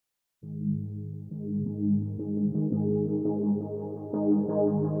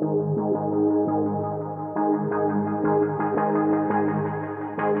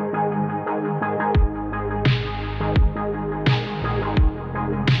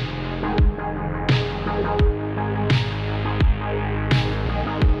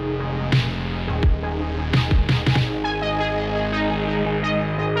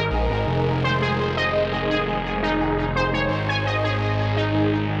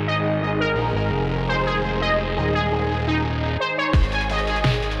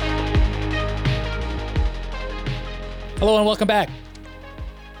Hello and welcome back.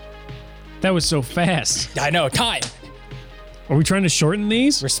 That was so fast. I know, time. Are we trying to shorten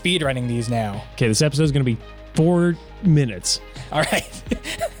these? We're speed running these now. Okay, this episode is going to be 4 minutes. All right.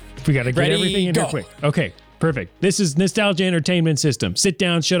 We got to get Ready, everything in go. here quick. Okay, perfect. This is Nostalgia Entertainment System. Sit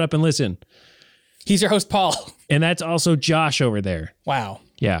down, shut up, and listen. He's your host, Paul. And that's also Josh over there. Wow.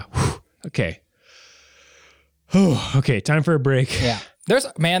 Yeah. Whew. Okay. Okay, time for a break. Yeah. There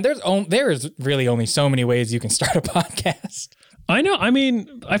is really only so many ways you can start a podcast. I know. I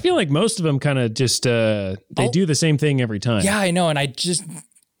mean, I feel like most of them kind of just, they do the same thing every time. Yeah, I know. And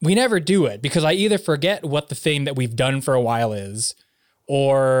we never do it because I either forget what the thing that we've done for a while is,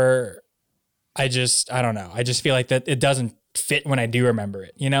 or I don't know. I just feel like that it doesn't fit when I do remember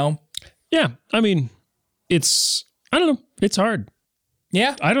it, you know? Yeah. I mean, I don't know. It's hard.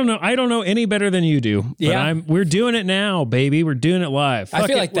 Yeah. I don't know any better than you do. But Yeah. We're doing it now, baby. We're doing it live. I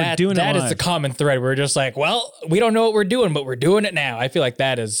feel like that is the common thread. We're just like, well, we don't know what we're doing, but we're doing it now. I feel like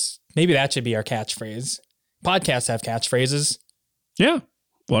maybe that should be our catchphrase. Podcasts have catchphrases. Yeah.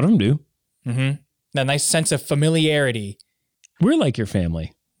 A lot of them do. Mm-hmm. That nice sense of familiarity. We're like your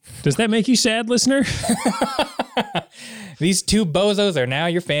family. Does that make you sad, listener? These two bozos are now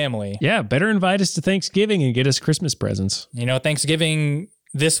your family. Yeah, better invite us to Thanksgiving and get us Christmas presents. You know, Thanksgiving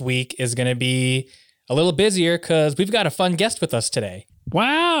this week is going to be a little busier because we've got a fun guest with us today.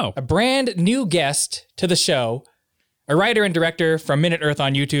 Wow. A brand new guest to the show, a writer and director from Minute Earth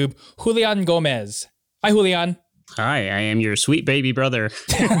on YouTube, Julian Gomez. Hi, Julian. Hi, I am your sweet baby brother,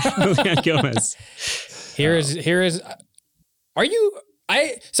 Julian Gomez.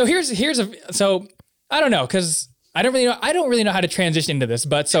 So I don't know, because I don't really know how to transition into this,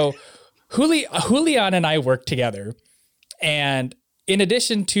 but so Julian and I work together, and in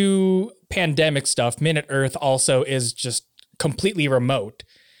addition to pandemic stuff, Minute Earth also is just completely remote.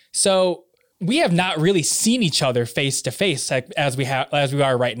 So we have not really seen each other face to face as we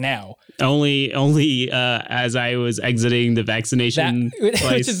are right now. Only as I was exiting the vaccination place.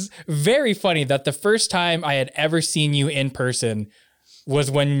 Which is very funny that the first time I had ever seen you in person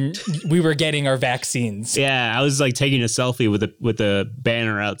was when we were getting our vaccines. Yeah, I was like taking a selfie with a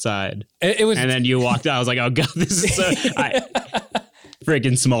banner outside. It was, and then you walked out. I was like, oh god, this is so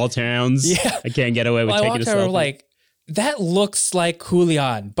freaking small towns. Yeah, I can't get away with taking a selfie. Like, that looks like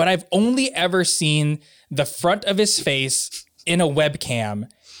Julian, but I've only ever seen the front of his face in a webcam.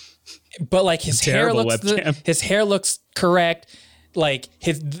 But like his hair looks correct. Like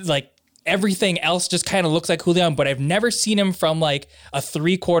everything else just kind of looks like Julian, but I've never seen him from like a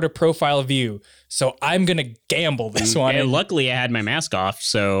 3/4 profile view. So I'm going to gamble this one. And luckily I had my mask off.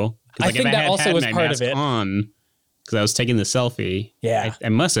 So I think that also was part of it. Because I was taking the selfie. Yeah. I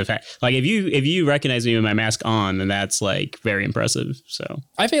must have had, like, if you recognize me with my mask on, then that's like very impressive. So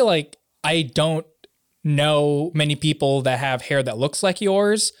I feel like I don't know many people that have hair that looks like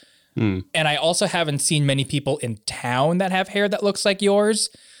yours. And I also haven't seen many people in town that have hair that looks like yours.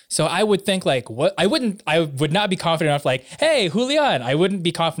 So I would think like, I would not be confident enough like, hey, Julian, I wouldn't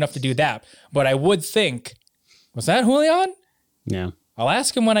be confident enough to do that. But I would think, was that Julian? Yeah. I'll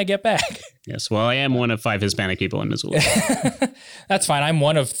ask him when I get back. Yes. Well, I am one of 5 Hispanic people in Missoula. That's fine. I'm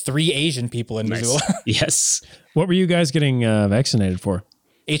one of 3 Asian people in Missoula. Yes. What were you guys getting vaccinated for?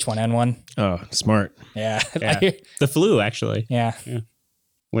 H1N1. Oh, smart. Yeah. The flu, actually. Yeah.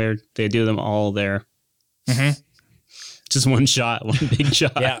 Where they do them all there. Mm-hmm. Just one shot, one big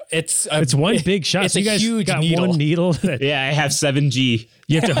shot. Yeah, it's one big shot. It's so you guys huge got needle. one needle. Yeah, I have 7G.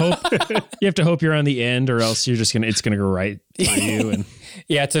 You have to hope. You have to hope you're on the end, or else it's gonna go right for you. And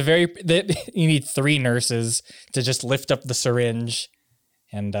yeah, you need 3 nurses to just lift up the syringe,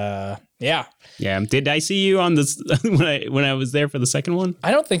 and yeah. Did I see you on this when I was there for the second one?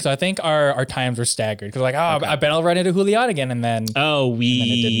 I don't think so. I think our times were staggered because okay. I bet I'll run into Julian again, and then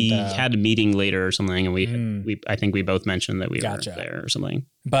we had a meeting later or something, and we I think we both mentioned that we were there or something.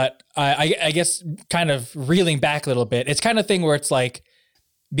 But I guess kind of reeling back a little bit, it's kind of thing where it's like,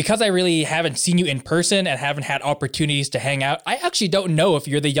 because I really haven't seen you in person and haven't had opportunities to hang out, I actually don't know if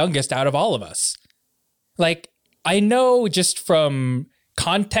you're the youngest out of all of us. Like, I know just from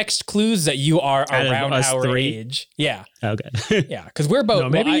context clues that you are around our age. Yeah. Okay. Yeah, because we're both. No,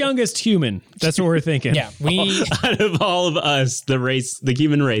 maybe youngest human. That's what we're thinking. Yeah, we out of all of us, the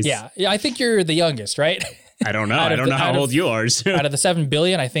human race. Yeah, I think you're the youngest, right? I don't know. I don't know how old you are. So. Out of the 7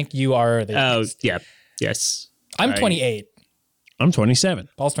 billion, I think you are the youngest. Oh, yeah. Yes. I'm 28. I'm 27.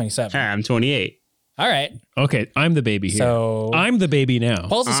 Paul's 27. I'm 28. All right. Okay, I'm the baby here. So I'm the baby now.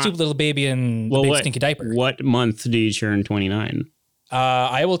 Paul's a stupid little baby in the big stinky diaper. What month do you turn 29?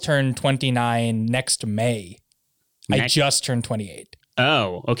 I will turn 29 next May. I just turned 28.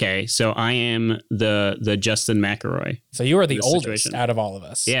 Oh, okay. So I am the Justin McElroy. So you are the oldest out of all of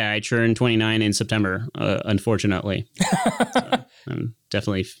us. Yeah, I turned 29 in September, unfortunately. So I'm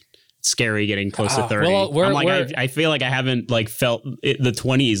definitely scary getting close to 30. Well, I feel like I haven't like felt the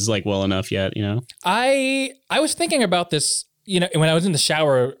 20s like well enough yet, you know? I was thinking about this, you know, when I was in the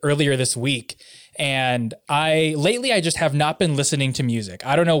shower earlier this week, and lately I just have not been listening to music.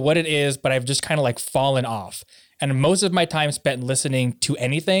 I don't know what it is, but I've just kind of like fallen off. And most of my time spent listening to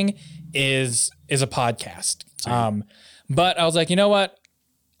anything is a podcast. But I was like, you know what?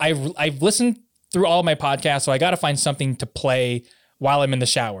 I've listened through all my podcasts, so I got to find something to play while I'm in the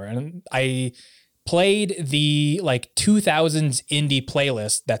shower. And I played the like 2000s indie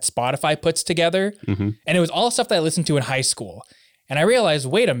playlist that Spotify puts together. Mm-hmm. And it was all stuff that I listened to in high school. And I realized,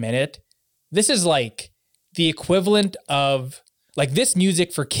 wait a minute, this is like the equivalent of like this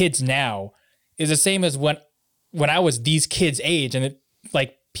music for kids now is the same as when I was these kids' age, and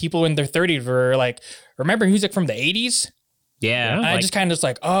like people in their 30s were like, remember music from the 80s? Yeah. And I just kind of just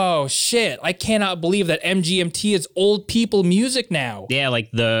like, oh shit, I cannot believe that MGMT is old people music now. Yeah, like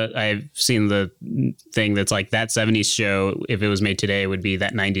I've seen the thing that's like that 70s show, if it was made today, would be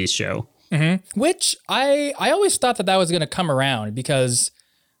that 90s show. Mm-hmm. Which I always thought that was going to come around because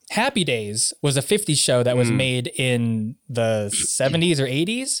Happy Days was a 50s show that was made in the 70s or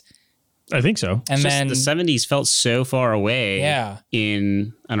 80s. I think so. And then the 70s felt so far away. Yeah.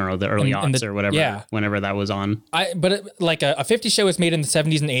 In, I don't know, the early aughts or whatever. Yeah. Whenever that was on. Like a 50s show was made in the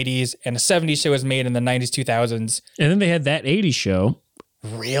 70s and 80s, and a 70s show was made in the 90s, 2000s. And then they had that 80s show.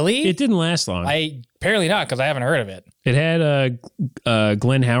 Really? It didn't last long. Apparently not, because I haven't heard of it. It had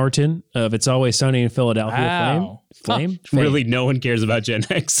Glenn Howerton of It's Always Sunny in Philadelphia. Wow. Fame. Really, no one cares about Gen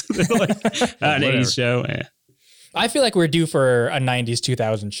X. Like, an 80s show. Yeah. I feel like we're due for a 90s,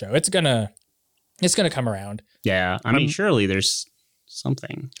 2000 show. It's gonna come around. Yeah. I mean, surely there's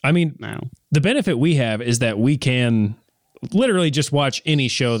something. I mean, the benefit we have is that we can literally just watch any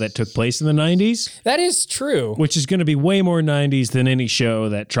show that took place in the 90s. That is true. Which is going to be way more 90s than any show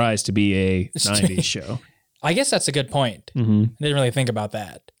that tries to be a 90s show. I guess that's a good point. Mm-hmm. I didn't really think about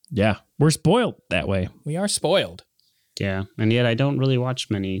that. Yeah. We're spoiled that way. We are spoiled. Yeah. And yet I don't really watch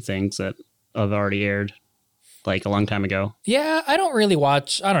many things that have already aired like a long time ago. Yeah, I don't really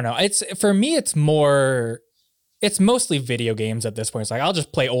watch. I don't know. For me, it's mostly video games at this point. It's like I'll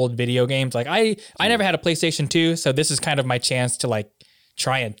just play old video games. Like I never had a PlayStation 2, so this is kind of my chance to like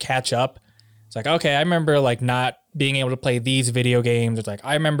try and catch up. It's like, okay, I remember like not being able to play these video games. It's like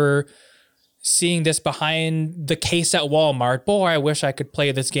I remember seeing this behind the case at Walmart. Boy, I wish I could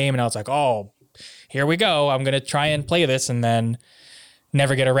play this game. And I was like, oh, here we go. I'm going to try and play this and then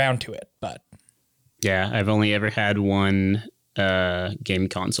never get around to it. But yeah, I've only ever had one game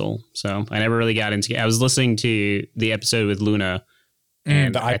console, so I never really got into it. I was listening to the episode with Luna.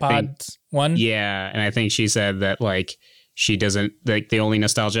 And the iPod one? Yeah, and I think she said that like she doesn't like the only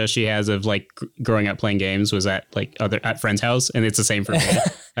nostalgia she has of like growing up playing games was at friend's house, and it's the same for me.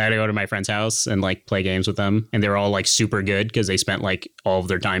 I had to go to my friend's house and like play games with them, and they were all like super good because they spent like all of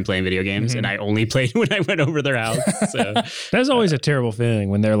their time playing video games, and I only played when I went over their house. So that's always a terrible feeling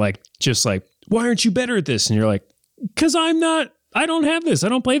when they're like, just like, why aren't you better at this? And you're like, because I don't have this. I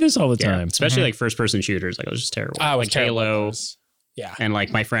don't play this all the time. Especially like first person shooters. Like it was just terrible. Like Halo. Yeah. And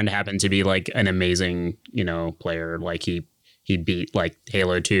like my friend happened to be like an amazing, player. Like he beat like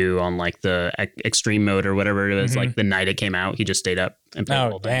Halo 2 on like the extreme mode or whatever it was. Like the night it came out, he just stayed up and played the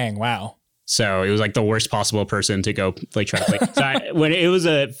whole thing. Dang, wow. So it was like the worst possible person to go like try to play. So when it was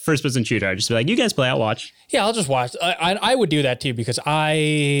a first person shooter, I'd just be like, you guys play, I'll watch. Yeah, I'll just watch. I would do that too because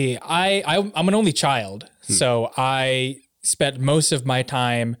I'm an only child. So I spent most of my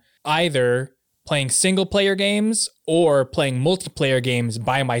time either playing single player games or playing multiplayer games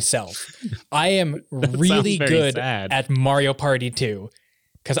by myself. I am really good at Mario Party 2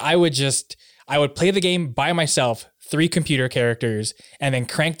 because I would play the game by myself, 3 computer characters, and then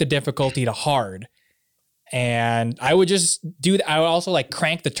crank the difficulty to hard. And I would just do that. I would also like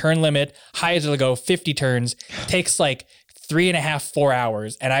crank the turn limit high as it'll go, 50 turns, takes like 3.5, 4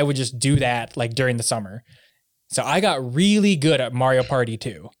 hours. And I would just do that like during the summer. So I got really good at Mario Party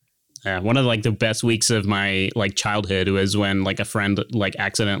 2. Yeah, one of like the best weeks of my like childhood was when like a friend like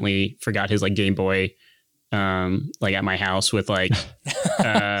accidentally forgot his like Game Boy like at my house with like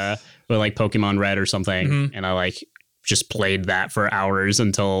with like Pokemon Red or something, and I like just played that for hours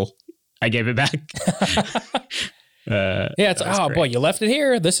until I gave it back. It's great. Boy, you left it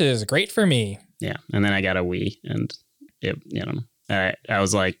here. This is great for me. Yeah, and then I got a Wii, and I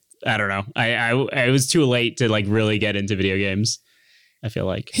was like, I don't know, I was too late to like really get into video games. I feel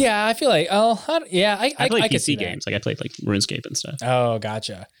like. Yeah, I feel like. I played I PC games. Like I played like RuneScape and stuff. Oh,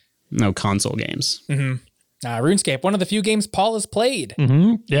 gotcha. No console games. RuneScape, one of the few games Paul has played.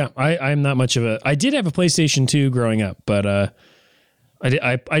 Yeah, I'm not much of a. I did have a PlayStation 2 growing up, but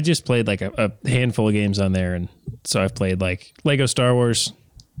I just played like a handful of games on there, and so I've played like Lego Star Wars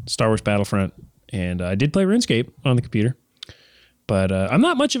Battlefront, and I did play RuneScape on the computer. But I'm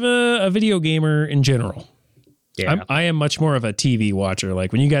not much of a video gamer in general. Yeah. I am much more of a TV watcher.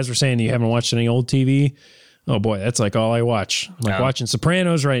 Like when you guys were saying you haven't watched any old TV, oh boy, that's like all I watch. I'm like watching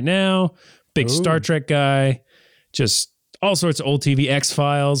Sopranos right now. Big Star Trek guy, just all sorts of old TV,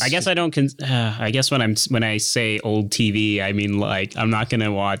 X-Files. I guess I don't. I guess when I say old TV, I mean like I'm not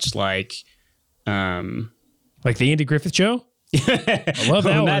gonna watch like the Andy Griffith Show. I love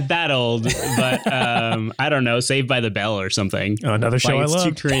that I'm one. not that old, but I don't know, Saved by the Bell or something. Oh, another show I love.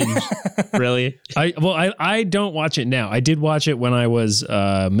 It's too cringe. Really? I don't watch it now. I did watch it when I was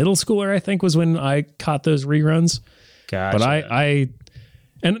middle schooler. I think was when I caught those reruns. Gotcha. But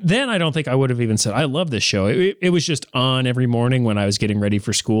and then I don't think I would have even said I love this show. It was just on every morning when I was getting ready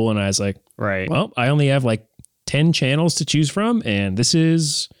for school, and I was like, right. Well, I only have like 10 channels to choose from, and this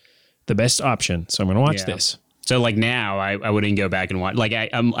is the best option, so I'm going to watch this. So like now, I wouldn't go back and watch. Like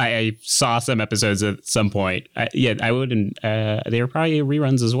I saw some episodes at some point. I wouldn't. They were probably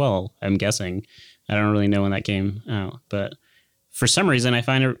reruns as well, I'm guessing. I don't really know when that came out, but for some reason, I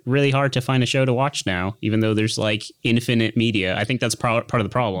find it really hard to find a show to watch now, even though there's like infinite media. I think that's part of the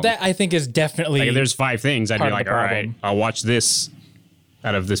problem. That I think is definitely like if there's 5 things, I'd be like, all right, I'll watch this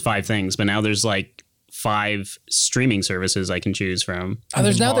out of this 5 things. But now there's like 5 streaming services I can choose from. Oh,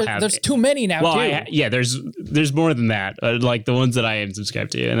 there's too many now. Well, there's more than that. Like the ones that I am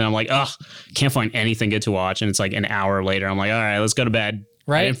subscribed to, and then I'm like, can't find anything good to watch, and it's like an hour later. I'm like, all right, let's go to bed.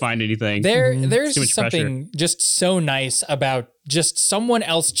 Right? I didn't find anything. There's something just so nice about just someone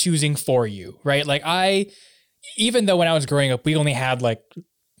else choosing for you, right? Like even though when I was growing up, we only had like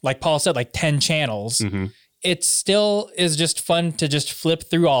Paul said, like 10 channels. It still is just fun to just flip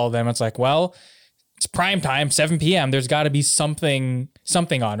through all of them. It's like, well, it's prime time, 7 p.m. There's got to be something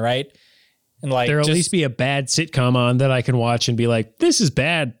on, right? And like there'll at least be a bad sitcom on that I can watch and be like, this is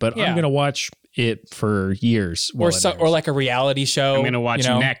bad, but I'm going to watch it for years. Or like a reality show. I'm going to watch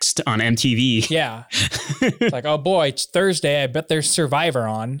Next on MTV. Yeah. It's like, oh boy, it's Thursday. I bet there's Survivor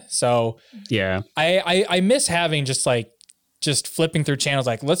on. So yeah, I miss having just flipping through channels.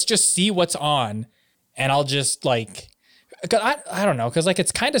 Like, let's just see what's on. And I'll just like, I don't know. Cause like,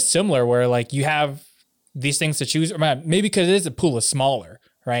 it's kind of similar where like you have these things to choose. Or maybe because the pool is smaller,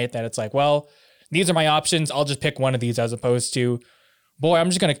 right? That it's like, well, these are my options. I'll just pick one of these as opposed to, boy, I'm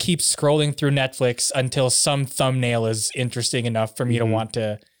just going to keep scrolling through Netflix until some thumbnail is interesting enough for me to want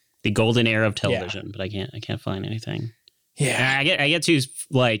to. The golden era of television, but I can't find anything. Yeah. And I get to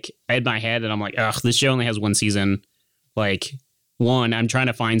like, I had my head and I'm like, this show only has 1 season. Like I'm trying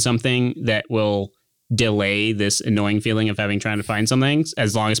to find something that will delay this annoying feeling of trying to find something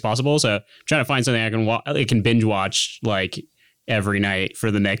as long as possible. So I'm trying to find something I can binge watch like every night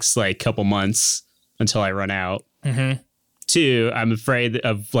for the next like couple months until I run out. 2, I'm afraid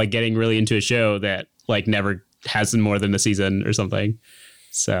of like getting really into a show that like never has more than a season or something.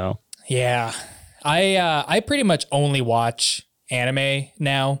 So yeah, I pretty much only watch anime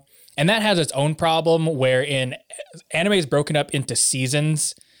now, and that has its own problem wherein anime is broken up into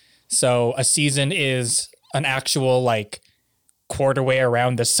seasons. So a season is an actual like quarter way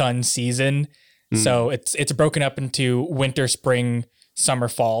around the sun season. So it's broken up into winter, spring, summer,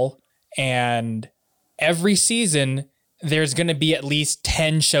 fall, and every season there's going to be at least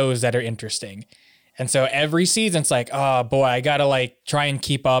 10 shows that are interesting. And so every season it's like, oh boy, I got to like try and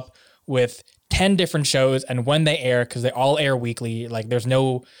keep up with 10 different shows and when they air, because they all air weekly. Like there's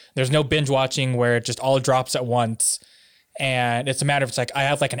no binge watching where it just all drops at once. And it's a matter of, it's like, I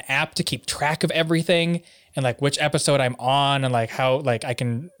have like an app to keep track of everything and like which episode I'm on and like how like I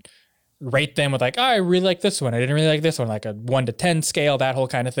can rate them with like, oh, I really like this one. I didn't really like this one, like a 1 to 10 scale, that whole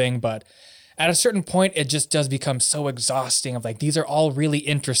kind of thing. But at a certain point, it just does become so exhausting of like, these are all really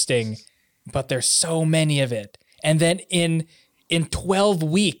interesting, but there's so many of it. And then in 12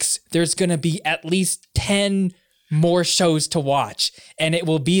 weeks, there's going to be at least 10 more shows to watch, and it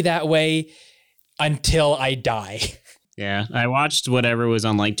will be that way until I die. Yeah, I watched whatever was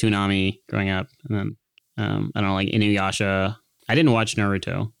on like Toonami growing up, and then I don't know, like Inuyasha. I didn't watch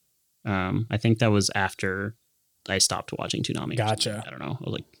Naruto. I think that was after I stopped watching Toonami. Gotcha. I don't know. I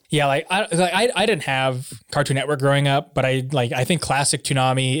was like, yeah, I didn't have Cartoon Network growing up, but I think classic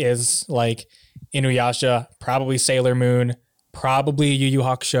Toonami is like Inuyasha, probably Sailor Moon, probably Yu Yu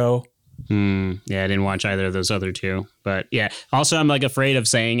Hakusho. Yeah, I didn't watch either of those other two, but yeah. Also, I'm like afraid of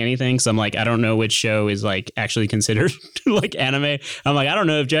saying anything, so I'm like, I don't know which show is like actually considered like anime. I'm like, I don't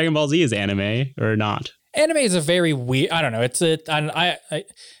know if Dragon Ball Z is anime or not. Anime is a very weird. I don't know.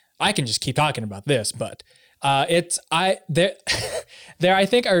 I can just keep talking about this, but there I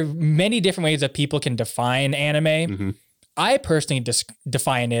think are many different ways that people can define anime. Mm-hmm. I personally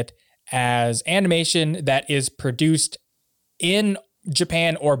define it as animation that is produced in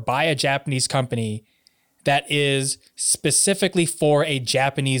Japan or by a Japanese company that is specifically for a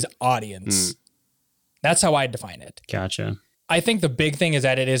Japanese audience. That's how I define it. Gotcha. I think the big thing is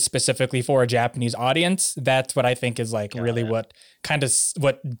that it is specifically for a Japanese audience. That's what I think is like really what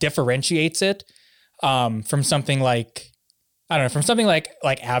differentiates it from something like, I don't know, from something like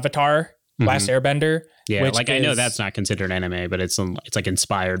Avatar, Last Airbender. Yeah, like I know that's not considered anime, but it's like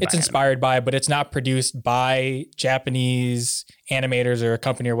inspired. It's inspired by, but it's not produced by Japanese animators or a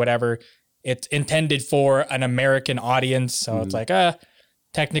company or whatever. It's intended for an American audience, so it's like,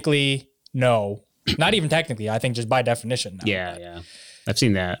 technically, no, not even technically. I think just by definition. No. Yeah. I've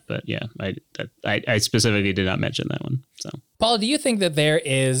seen that, but yeah, I specifically did not mention that one. So, Paul, do you think that there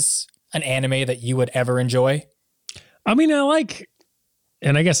is an anime that you would ever enjoy? I mean,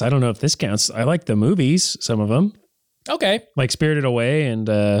 and I guess I don't know if this counts. I like the movies, some of them. Okay. Like Spirited Away and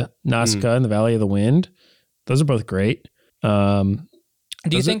Nausicaa and the Valley of the Wind. Those are both great. Do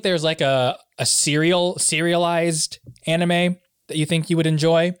you think there's like a serialized anime that you think you would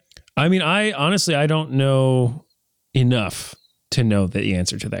enjoy? I mean, I don't know enough to know the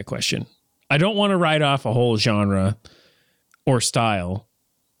answer to that question. I don't want to write off a whole genre or style,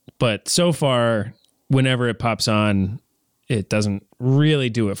 but so far, whenever it pops on, it doesn't really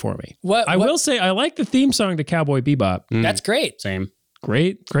do it for me. I will say I like the theme song to Cowboy Bebop. That's great. Same.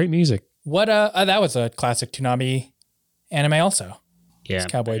 Great music. What that was a classic Toonami anime also. Yeah.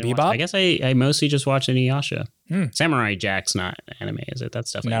 It's Cowboy Bebop. I guess I mostly just watch Inuyasha. Samurai Jack's not anime, is it?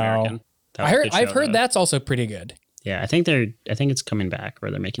 That's definitely American. I've heard that's also pretty good. Yeah, I think it's coming back,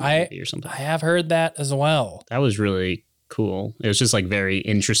 or they're making a movie or something. I have heard that as well. That was really cool. It was just like very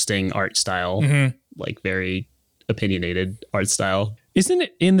interesting art style, like very opinionated art style. Isn't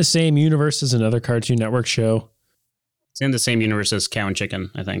it in the same universe as another Cartoon Network show? It's in the same universe as Cow and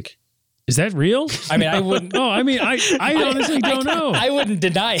Chicken, I think. Is that real? I mean, I wouldn't. I honestly don't know. I wouldn't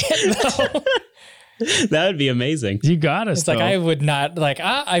deny it, though. That would be amazing. You got us. It's like I would not like.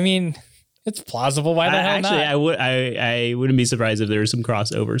 I mean, it's plausible. Why the hell not? Actually, I wouldn't be surprised if there was some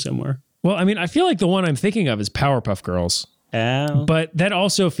crossover somewhere. Well, I mean, I feel like the one I'm thinking of is Powerpuff Girls. But that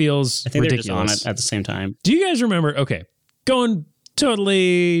also feels ridiculous. They're just on it at the same time. Do you guys remember? Okay, going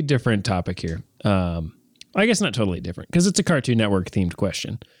totally different topic here. I guess not totally different because it's a Cartoon Network themed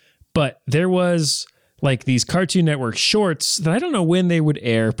question. But there was like these Cartoon Network shorts that I don't know when they would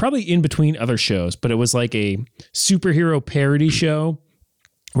air, probably in between other shows, but it was like a superhero parody show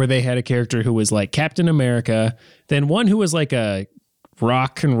where they had a character who was like Captain America, then one who was like a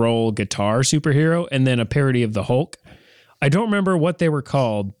rock and roll guitar superhero, and then a parody of the Hulk. I don't remember what they were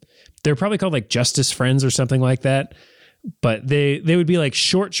called. They're probably called like Justice Friends or something like that. But they would be like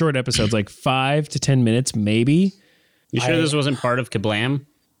short episodes, like 5 to 10 minutes, maybe. You sure this wasn't part of Kablam?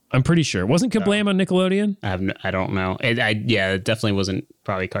 I'm pretty sure. Wasn't Kablam on Nickelodeon? I don't know. It definitely wasn't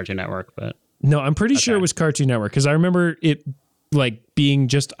probably Cartoon Network, but no, I'm pretty sure it was Cartoon Network because I remember it like being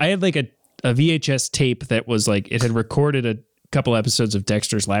just. I had like a VHS tape that was like it had recorded a couple episodes of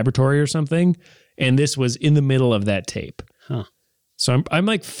Dexter's Laboratory or something, and this was in the middle of that tape. Huh. So I'm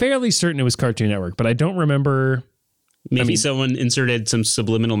like fairly certain it was Cartoon Network, but I don't remember. Maybe someone inserted some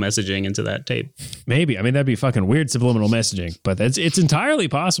subliminal messaging into that tape. Maybe. I mean, that'd be fucking weird subliminal messaging, but it's entirely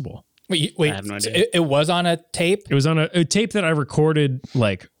possible. Wait, I have no idea. It was on a tape? It was on a tape that I recorded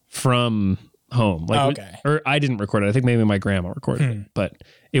like from home. Like, okay. Or I didn't record it. I think maybe my grandma recorded it, but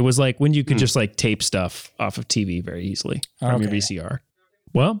it was like when you could just like tape stuff off of TV very easily from your VCR.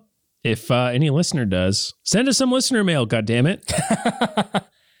 Well, if any listener does, send us some listener mail, goddammit.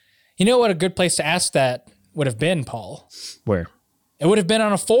 You know what a good place to ask that would have been, Paul? Where? It would have been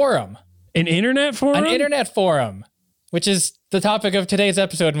on a forum. An internet forum? An internet forum, which is the topic of today's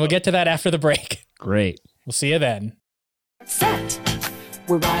episode, and we'll get to that after the break. Great. We'll see you then. Set.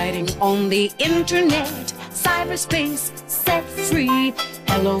 We're riding on the internet. cyberspace, set free.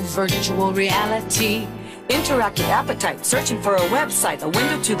 Hello, virtual reality. Interactive appetite, searching for a website, a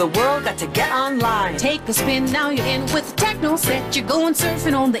window to the world, got to get online. Take a spin, now you're in with the techno set. You're going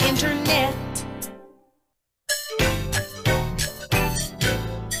surfing on the internet.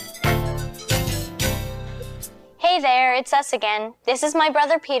 Hey there, it's us again. This is my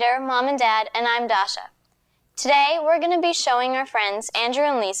brother Peter, Mom and Dad, and I'm Dasha. Today, we're going to be showing our friends Andrew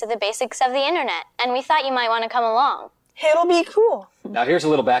and Lisa the basics of the internet, and we thought you might want to come along. It'll be cool. Now here's a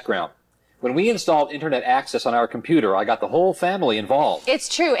little background. When we installed internet access on our computer, I got the whole family involved.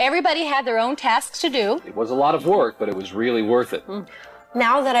 It's true. Everybody had their own tasks to do. It was a lot of work, but it was really worth it.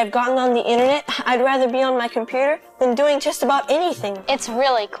 Now that I've gotten on the internet, I'd rather be on my computer than doing just about anything. It's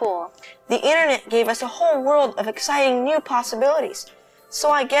really cool. The internet gave us a whole world of exciting new possibilities. So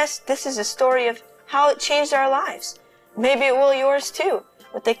I guess this is a story of how it changed our lives. Maybe it will yours too,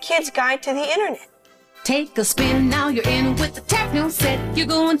 with the Kid's Guide to the Internet. Take a spin, now you're in with the techno set. You're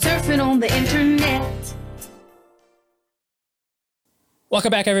going surfing on the internet.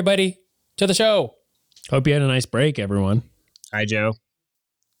 Welcome back, everybody, to the show. Hope you had a nice break, everyone. Hi, Joe.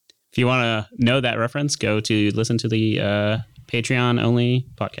 If you want to know that reference, go to listen to the Patreon-only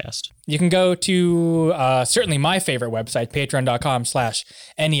podcast. You can go to certainly my favorite website,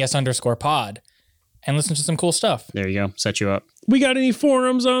 patreon.com/NES_pod, and listen to some cool stuff. There you go. Set you up. We got any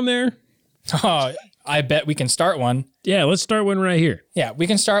forums on there? Oh, I bet we can start one. Yeah, let's start one right here. Yeah, we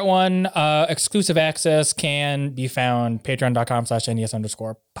can start one. Exclusive access can be found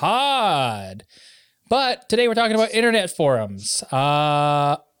patreon.com/NES_pod. But today we're talking about internet forums,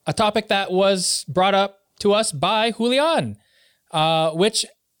 a topic that was brought up to us by Julian, which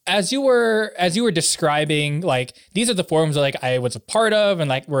as you were describing, like, these are the forums that, like, I was a part of and,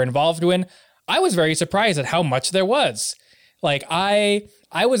 like, were involved in. I was very surprised at how much there was. Like, I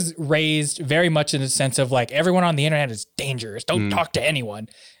was raised very much in the sense of, like, everyone on the internet is dangerous. Don't talk to anyone.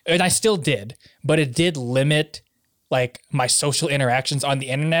 And I still did, but it did limit, like, my social interactions on the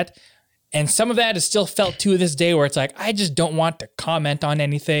internet. And some of that is still felt to this day, where it's like, I just don't want to comment on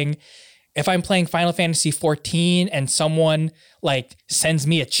anything. If I'm playing Final Fantasy 14 and someone, like, sends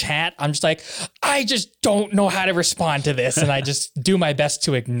me a chat, I'm just like, I just don't know how to respond to this. And I just do my best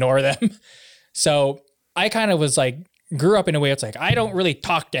to ignore them. So I kind of was like, grew up in a way it's like, I don't really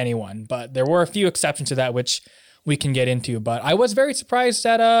talk to anyone, but there were a few exceptions to that, which we can get into. But I was very surprised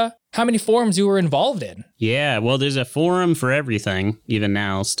at how many forums you were involved in. Yeah, well, there's a forum for everything, even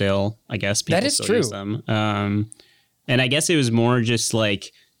now still, I guess. People that is still true. Use them. And I guess it was more just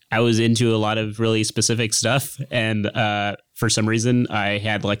like, I was into a lot of really specific stuff. And for some reason, I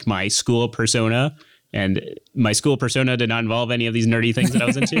had like my school persona. And my school persona did not involve any of these nerdy things that I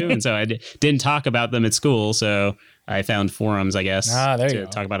was into. And so I didn't talk about them at school. So I found forums, I guess, to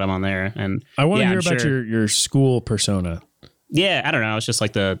talk about them on there. And I want to hear about your school persona. Yeah, I don't know. It's just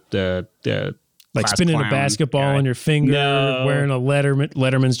like the like spinning a basketball on your finger, wearing a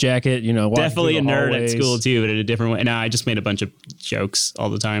Letterman's jacket, you know. Definitely a nerd at school too, but in a different way. No, I just made a bunch of jokes all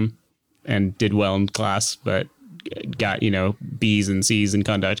the time and did well in class, but got, you know, B's and C's in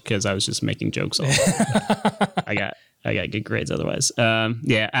conduct because I was just making jokes all the time. I got good grades otherwise.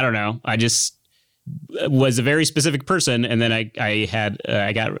 Yeah, I don't know. I just was a very specific person, and then I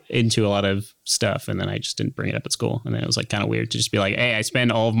got into a lot of stuff, and then I just didn't bring it up at school, and then it was like kind of weird to just be like, hey, I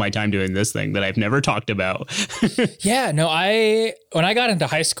spend all of my time doing this thing that I've never talked about. Yeah, no, when I got into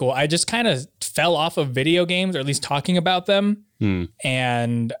high school, I just kind of fell off of video games, or at least talking about them,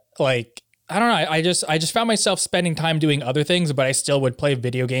 and like, I don't know, I just found myself spending time doing other things, but I still would play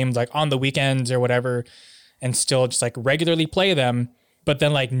video games like on the weekends or whatever, and still just like regularly play them, but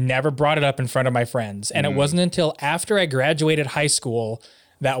then like never brought it up in front of my friends. And it wasn't until after I graduated high school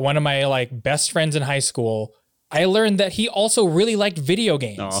that one of my like best friends in high school, I learned that he also really liked video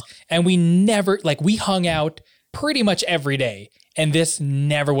games. Aww. And we hung out pretty much every day. And this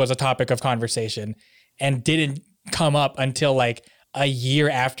never was a topic of conversation and didn't come up until like a year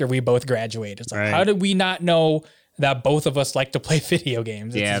after we both graduated. It's like, how did we not know that both of us like to play video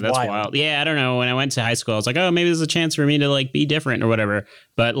games? Yeah, that's wild. Yeah, I don't know. When I went to high school, I was like, oh, maybe there's a chance for me to like be different or whatever.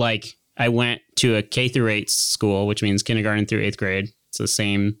 But like, I went to a K through 8 school, which means kindergarten through 8th grade. It's the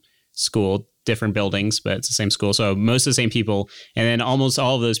same school, different buildings, but it's the same school. So most of the same people. And then almost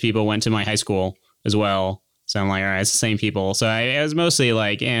all of those people went to my high school as well. So I'm like, all right, it's the same people. So I was mostly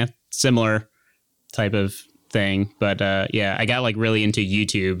like, similar type of thing. But yeah, I got like really into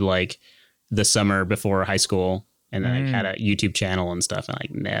YouTube like the summer before high school. And then I had a YouTube channel and stuff, and I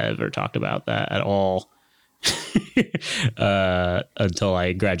never talked about that at all until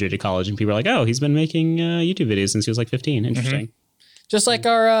I graduated college. And people were like, oh, he's been making YouTube videos since he was like 15. Interesting. Just like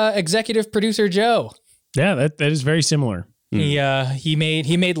our executive producer, Joe. Yeah, that is very similar. He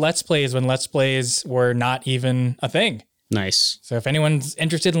made Let's Plays when Let's Plays were not even a thing. Nice. So if anyone's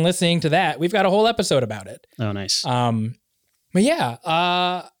interested in listening to that, we've got a whole episode about it. Oh, nice. But yeah,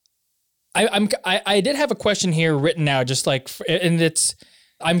 I did have a question here written out, just like, and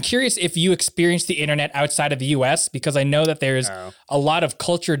I'm curious if you experienced the internet outside of the US, because I know that there's a lot of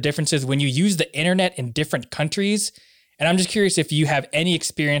culture differences when you use the internet in different countries. And I'm just curious if you have any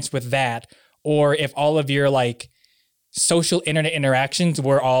experience with that, or if all of your like social internet interactions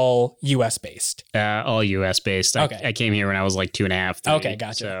were all US based. All US based. Okay. I came here when I was like 2.5. 3, okay,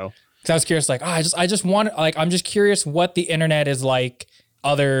 gotcha. So. Because I was curious, like, I just want, like, I'm just curious what the internet is like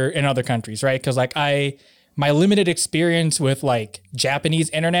in other countries, right? Because like my limited experience with like Japanese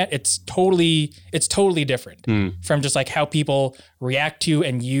internet, it's totally different from just like how people react to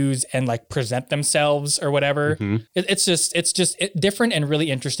and use and like present themselves or whatever. It's just different and really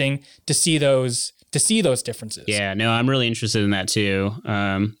interesting to see those differences. Yeah, no, I'm really interested in that too.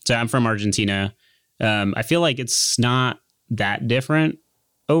 So I'm from Argentina. I feel like it's not that different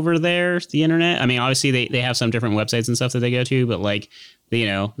over there, the internet. I mean, obviously they have some different websites and stuff that they go to, but like, you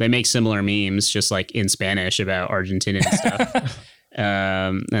know, they make similar memes just like in Spanish about Argentinian stuff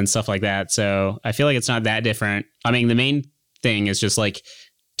and stuff like that. So I feel like it's not that different. I mean, the main thing is just like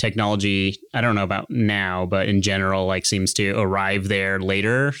technology. I don't know about now, but in general, like seems to arrive there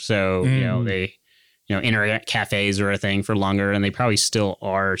later. So, you know, internet cafes are a thing for longer, and they probably still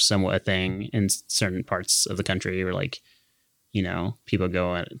are somewhat a thing in certain parts of the country where like, you know, people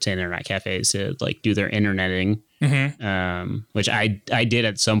go to internet cafes to like do their interneting, which I did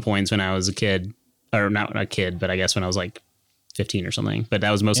at some points when I was a kid, or not a kid, but I guess when I was like 15 or something. But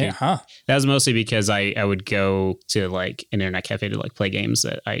that was mostly because I would go to like an internet cafe to like play games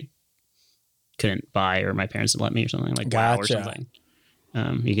that I couldn't buy or my parents didn't let me or something, like WoW or something.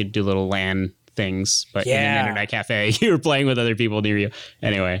 You could do little LAN things, but in an internet cafe, you were playing with other people near you.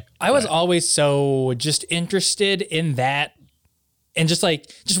 Anyway, I was always so just interested in that. And just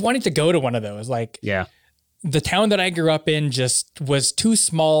wanting to go to one of those, like, yeah, the town that I grew up in just was too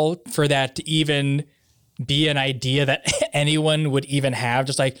small for that to even be an idea that anyone would even have.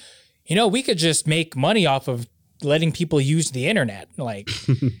 Just like, you know, we could just make money off of letting people use the internet. Like,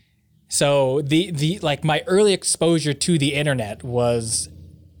 so the like my early exposure to the internet was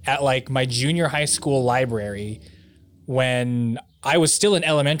at like my junior high school library when I was still in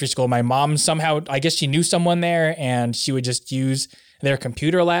elementary school. My mom somehow, I guess she knew someone there, and she would just use their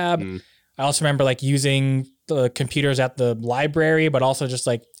computer lab. I also remember like using the computers at the library, but also just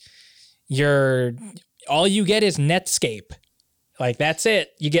like all you get is Netscape. Like that's it.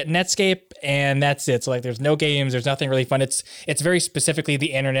 You get Netscape and that's it. So like there's no games, there's nothing really fun. It's very specifically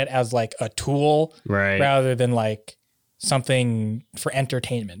the internet as like a tool, right, rather than like something for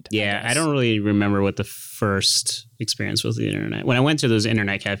entertainment. Yeah, I don't really remember what the first experience was with the internet. When I went to those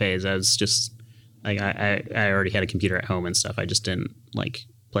internet cafes, I was just like, I already had a computer at home and stuff. I just didn't like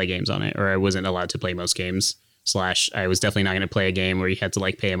play games on it, or I wasn't allowed to play most games. I was definitely not going to play a game where you had to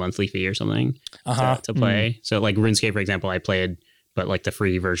like pay a monthly fee or something to play. So like RuneScape, for example, I played, but like the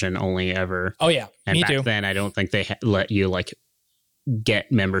free version only ever. Oh yeah, and me back too. Then I don't think they let you like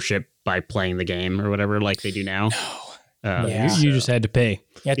get membership by playing the game or whatever like they do now. No. You just had to pay.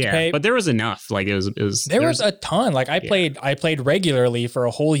 You had to pay. But there was enough. Like there was a ton. Like I played regularly for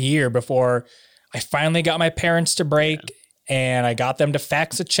a whole year before I finally got my parents to break, and I got them to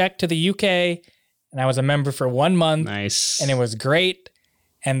fax a check to the UK, and I was a member for 1 month. Nice. And it was great.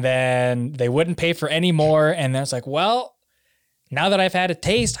 And then they wouldn't pay for any more, and then it's like, well, now that I've had a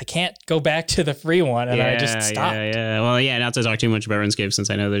taste, I can't go back to the free one, and I just stopped. Well, not to talk too much about RuneScape, since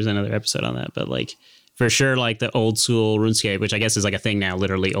I know there's another episode on that, but like for sure, like the old school RuneScape, which I guess is like a thing now,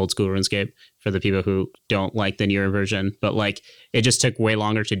 literally old school RuneScape for the people who don't like the newer version, but like it just took way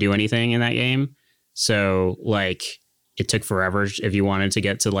longer to do anything in that game. So like it took forever if you wanted to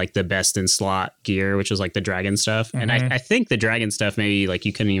get to like the best in slot gear, which was like the dragon stuff. And I think the dragon stuff, maybe like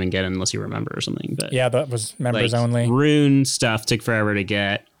you couldn't even get it unless you were a member or something. But yeah, that was members like, only. Rune stuff took forever to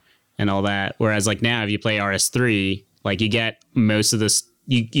get and all that. Whereas like now if you play RS3, like you get most of this,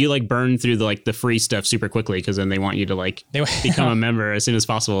 you like burn through the free stuff super quickly, because then they want you to like become a member as soon as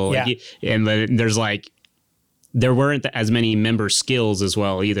possible. Yeah. And there's like, there weren't as many member skills as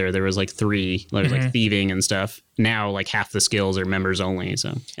well either. There was like 3, like thieving and stuff. Now like half the skills are members only.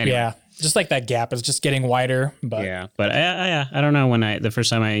 So anyway. Yeah, just like that gap is just getting wider. But I don't know when the first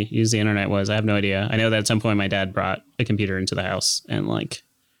time I used the internet was. I have no idea. I know that at some point my dad brought a computer into the house, and like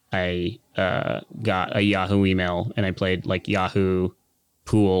I got a Yahoo email, and I played like Yahoo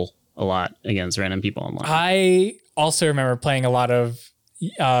Pool a lot against random people online. I also remember playing a lot of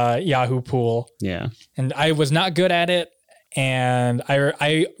Yahoo pool. Yeah. And I was not good at it. And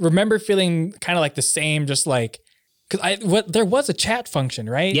I remember feeling kind of like the same, just like, because there was a chat function,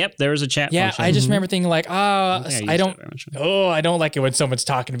 right? Yep, there was a chat function. Yeah, I just remember thinking like, I don't like it when someone's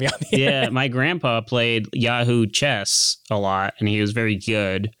talking to me on the internet. My grandpa played Yahoo Chess a lot, and he was very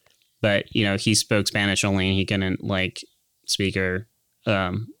good. But, he spoke Spanish only, and he couldn't, speak or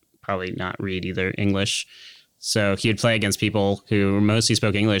probably not read either English. So he would play against people who mostly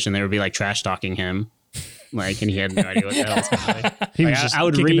spoke English, and they would be, trash talking him. And he had no idea what the hell was happening. He was just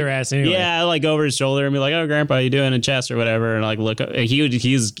kicking their ass anyway. Yeah, I go over his shoulder and be like, "Oh, Grandpa, you doing in chess or whatever?" And look,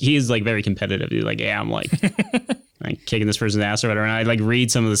 he's very competitive. He's like, "Yeah, I'm kicking this person's ass or whatever." And I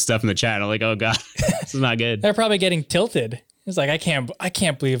read some of the stuff in the chat. And I'm like, "Oh God, this is not good." They're probably getting tilted. It's like I can't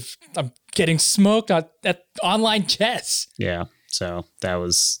believe I'm getting smoked at online chess. Yeah, so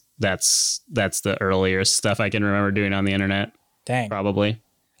that's the earlier stuff I can remember doing on the internet. Dang, probably.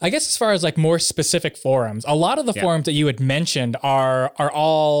 I guess as far as more specific forums, a lot of the forums that you had mentioned are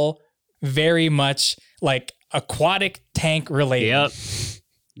all very much aquatic tank related. Yep.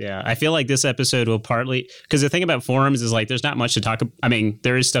 Yeah, I feel like this episode will partly, because the thing about forums is there's not much to talk about. I mean,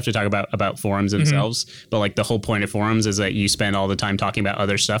 there is stuff to talk about forums themselves, but the whole point of forums is that you spend all the time talking about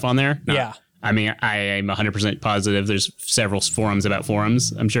other stuff on there. Yeah. I mean, I am 100% positive there's several forums about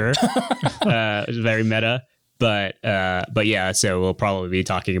forums, I'm sure. It's very meta. But yeah, so we'll probably be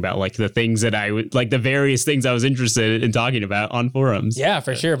talking about the things that I would the various things I was interested in talking about on forums. Yeah,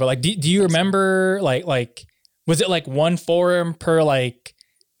 for sure. But do you remember was it one forum per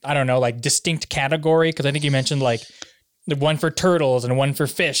I don't know, distinct category? Because I think you mentioned the one for turtles and one for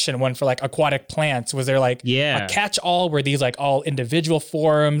fish and one for aquatic plants. Was there a catch-all? Were these all individual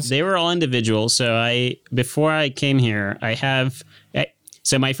forums? They were all individual. So before I came here,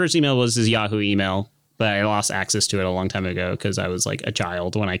 so my first email was his Yahoo email. But I lost access to it a long time ago because I was a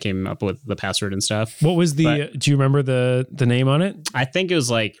child when I came up with the password and stuff. What was do you remember the name on it? I think it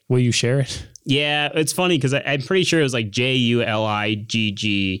was will you share it? Yeah, it's funny because I'm pretty sure it was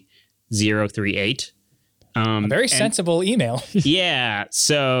JULIGG038. A very sensible email. Yeah.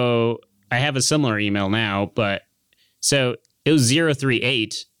 So I have a similar email now, but so it was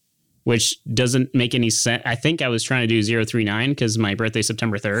 038. Which doesn't make any sense. I think I was trying to do 039 because my birthday's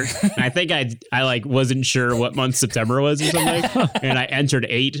September 3rd. And I think I wasn't sure what month September was or something. And I entered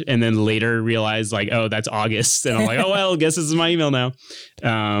 8 and then later realized oh, that's August. And I'm like, oh, well, I guess this is my email now.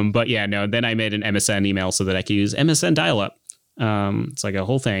 But yeah, no, then I made an MSN email so that I could use MSN dial-up. It's a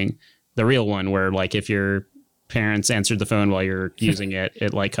whole thing. The real one where if your parents answered the phone while you're using it,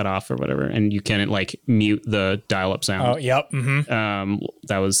 it cut off or whatever, and you couldn't mute the dial-up sound. Oh, yep. Mm-hmm.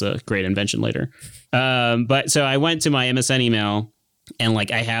 That was a great invention later. But so I went to my MSN email, and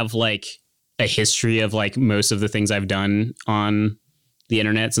I have a history of most of the things I've done on the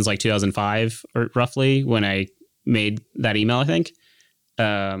internet since 2005 or roughly when I made that email, I think,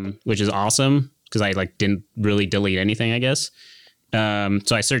 which is awesome because I didn't really delete anything, I guess. So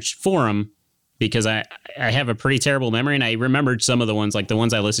I searched forum. Because I have a pretty terrible memory, and I remembered some of the ones, the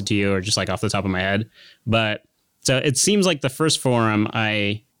ones I listed to you are just off the top of my head. But so it seems the first forum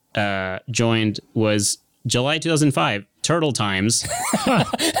I joined was July 2005, Turtle Times,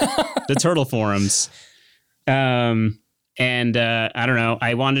 the Turtle forums. And I don't know,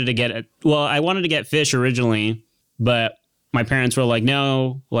 I wanted to get fish originally, but my parents were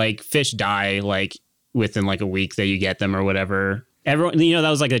no, fish die within a week that you get them or whatever. Everyone, that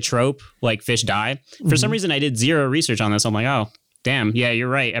was a trope, fish die. For some reason, I did zero research on this. I'm oh, damn, yeah, you're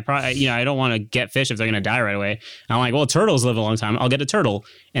right. I don't want to get fish if they're going to die right away. And I'm well, turtles live a long time. I'll get a turtle.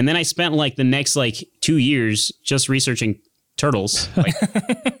 And then I spent the next 2 years just researching turtles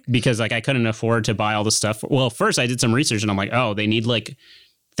because I couldn't afford to buy all the stuff. Well, first I did some research and I'm oh, they need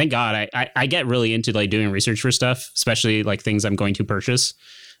thank God. I get really into doing research for stuff, especially things I'm going to purchase.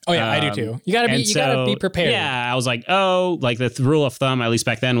 Oh yeah, I do too. You gotta be prepared. Yeah, I was the rule of thumb, at least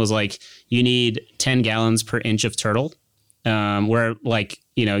back then, was you need 10 gallons per inch of turtle. Where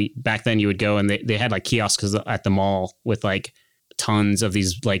back then you would go and they had kiosks at the mall with tons of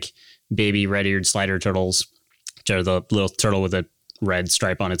these baby red-eared slider turtles, which are the little turtle with a red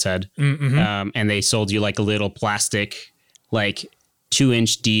stripe on its head. Mm-hmm. And they sold you a little plastic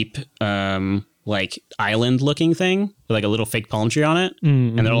 2-inch deep island looking thing with a little fake palm tree on it.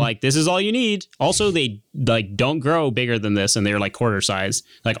 Mm-hmm. And they're this is all you need. Also, they don't grow bigger than this, and they're quarter size.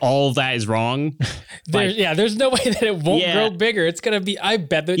 All of that is wrong. There's no way that it won't grow bigger. It's gonna be, I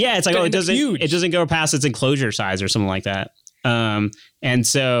bet that it's it doesn't go past its enclosure size or something like that. And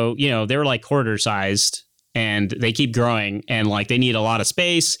so they were quarter sized, and they keep growing, and they need a lot of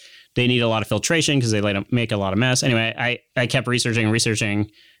space. they need a lot of filtration because they make a lot of mess. Anyway, I kept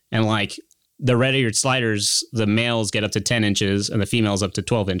researching, and like the red-eared sliders, the males get up to 10 inches and the females up to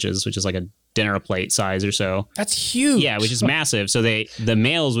 12 inches, which is like a dinner plate size or so. That's huge. Yeah, which is massive. So the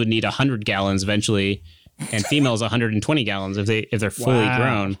males would need 100 gallons eventually, and females 120 gallons if they're fully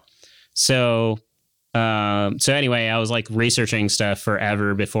grown. So anyway, I was like researching stuff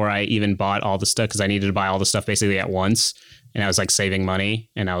forever before I even bought all the stuff, because I needed to buy all the stuff basically at once. And I was like saving money,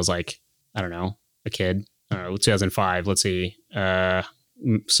 and I was like, I don't know, a kid. I don't know, 2005. Let's see.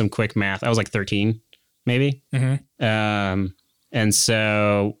 Some quick math. I was like 13, maybe. Mm-hmm. And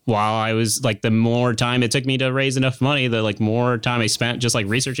so while I was like, the more time it took me to raise enough money, the like more time I spent just like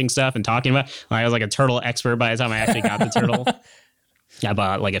researching stuff and talking about. I was like a turtle expert by the time I actually got the turtle. I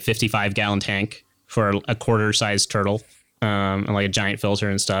bought like a 55-gallon tank for a quarter-sized turtle, and like a giant filter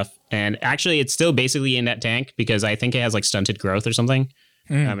and stuff. And actually, it's still basically in that tank because I think it has like stunted growth or something.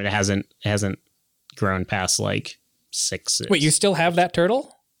 It hasn't grown past like 6. Wait, you still have that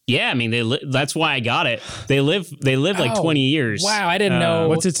turtle? Yeah, I mean that's why I got it. They live like 20 years. Wow, I didn't know.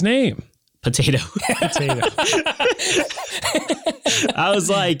 What's its name? Potato. Potato. I was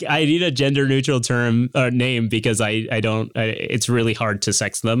like, I need a gender neutral term or name because it's really hard to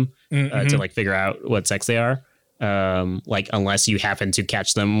sex them to like figure out what sex they are. Like unless you happen to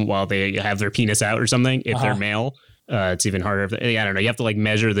catch them while they have their penis out or something, if they're male. It's even harder. I don't know. You have to like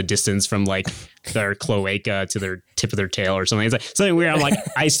measure the distance from like their cloaca to their tip of their tail or something. It's like something weird. I'm like,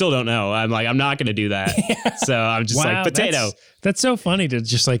 I still don't know. I'm like, I'm not going to do that. So I'm just like, potato. That's so funny to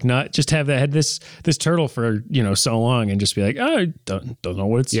just like not just have this turtle for, so long and just be like, oh, I don't know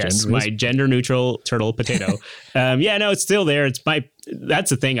what its gender my is. gender neutral turtle potato. Yeah, no, it's still there. That's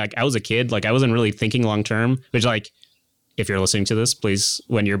the thing. Like I was a kid, like I wasn't really thinking long term, which like, if you're listening to this, please,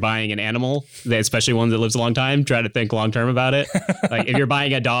 when you're buying an animal, especially one that lives a long time, try to think long term about it. Like if you're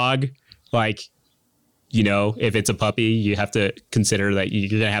buying a dog, like, if it's a puppy, you have to consider that you're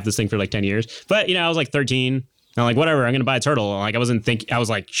going to have this thing for like 10 years. But, I was like 13. I'm like, whatever, I'm going to buy a turtle. Like I wasn't thinking, I was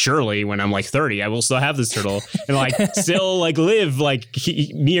like, surely when I'm like 30, I will still have this turtle and like still like live like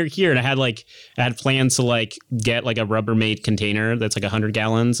near here. And I had plans to like get like a Rubbermaid container that's like 100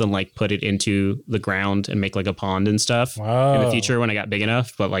 gallons and like put it into the ground and make like a pond and stuff in the future when I got big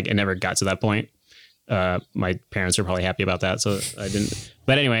enough. But like it never got to that point. My parents are probably happy about that. So I didn't.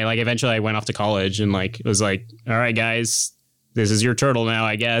 But anyway, like eventually I went off to college and like it was like, all right, guys, this is your turtle now,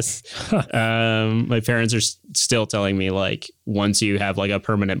 I guess. My parents are still telling me like, once you have like a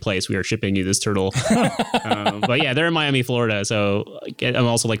permanent place, we are shipping you this turtle. But yeah, they're in Miami, Florida. So I'm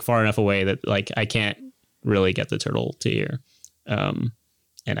also like far enough away that like I can't really get the turtle to here. And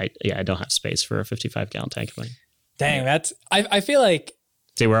I don't have space for a 55-gallon tank. Dang, I feel like.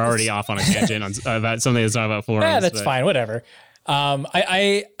 See, we're already off on a tangent about something that's not about forums. Yeah, that's fine. Whatever.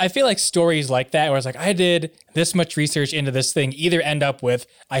 I feel like stories like that where it's like I did this much research into this thing either end up with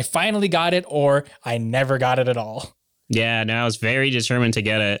I finally got it or I never got it at all. Yeah, no, I was very determined to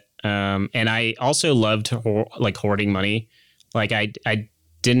get it. And I also loved hoarding money. Like I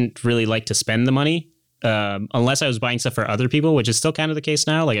didn't really like to spend the money unless I was buying stuff for other people, which is still kind of the case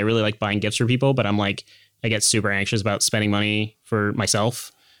now. Like I really like buying gifts for people, but I'm like, I get super anxious about spending money for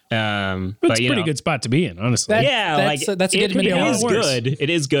myself. But it's a pretty good spot to be in, honestly. That's a good it is good. It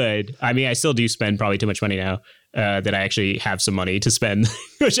is good. I mean, I still do spend probably too much money now that I actually have some money to spend,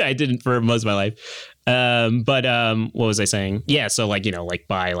 which I didn't for most of my life. But what was I saying? Yeah, so like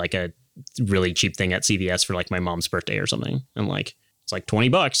buy like a really cheap thing at CVS for like my mom's birthday or something, and like it's like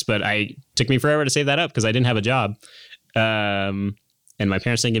 $20, but it took me forever to save that up because I didn't have a job, and my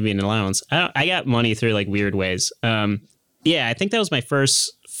parents didn't give me an allowance. I got money through like weird ways. Yeah, I think that was my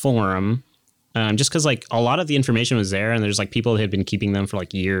first forum, just because like a lot of the information was there and there's like people that had been keeping them for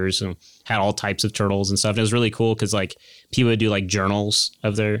like years and had all types of turtles and stuff. And it was really cool because like people would do like journals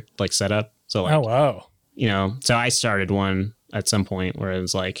of their like setup. So like, oh wow, so I started one at some point where it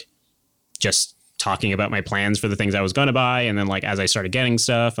was like just talking about my plans for the things I was going to buy, and then like as I started getting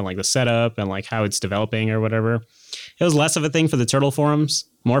stuff and like the setup and like how it's developing or whatever. It was less of a thing for the turtle forums,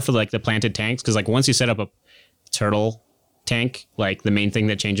 more for like the planted tanks, because like once you set up a turtle tank, like the main thing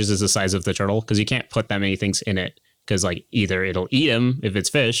that changes is the size of the turtle, because you can't put that many things in it, because like either it'll eat them if it's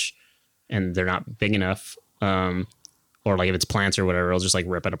fish and they're not big enough, or like if it's plants or whatever, it'll just like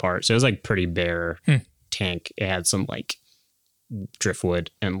rip it apart. So it was like pretty bare tank. It had some like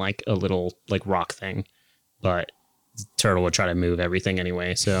driftwood and like a little like rock thing, but the turtle would try to move everything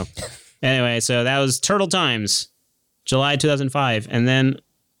anyway. So anyway, so that was Turtle Times, July 2005. And then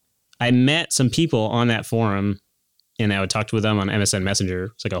I met some people on that forum and I would talk with them on MSN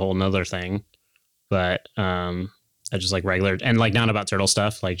Messenger. It's like a whole nother thing. But just like regular and like not about turtle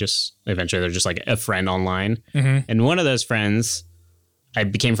stuff. Like just eventually they're just like a friend online. And one of those friends, I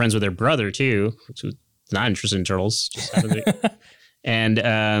became friends with their brother too, which was not interested in turtles. Just happened to be.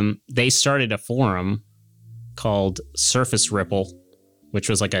 And they started a forum called Surface Ripple, which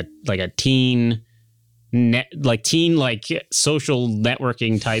was like a teen social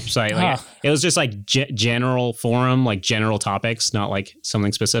networking type site. Like it was just like general forum, like general topics, not like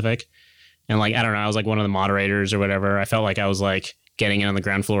something specific. And like, I don't know, I was like one of the moderators or whatever. I felt like I was like getting in on the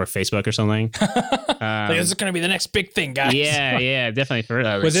ground floor of Facebook or something. Like, this is going to be the next big thing, guys. Yeah, definitely.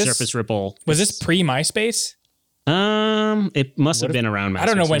 For Surface Ripple. Was this pre-MySpace? It must have been around MySpace. I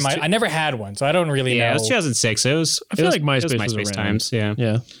don't know when I never had one, so I don't really know. Yeah, it was 2006. I feel like MySpace was around. Times. Yeah.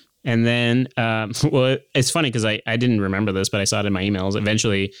 Yeah. And then, well, it's funny because I didn't remember this, but I saw it in my emails.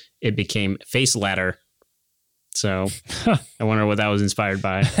 Eventually, it became Face Ladder. So I wonder what that was inspired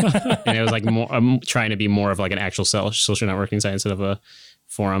by. And it was like more, I'm trying to be more of like an actual social networking site instead of a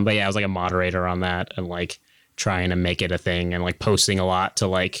forum. But yeah, I was like a moderator on that and like trying to make it a thing and like posting a lot to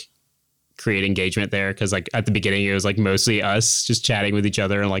like create engagement there. Cause like at the beginning, it was like mostly us just chatting with each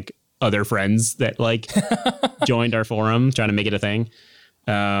other and like other friends that like joined our forum, trying to make it a thing.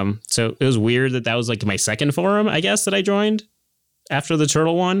 So it was weird that was like my second forum, I guess, that I joined after the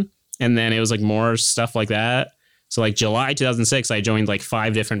turtle one. And then it was like more stuff like that. So like July 2006, I joined like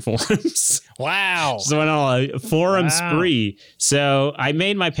 5 different forums. Wow. So I went on a forum spree. So I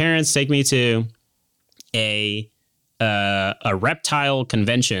made my parents take me to a reptile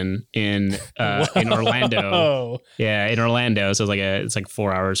convention in Orlando. Yeah, in Orlando. So it's like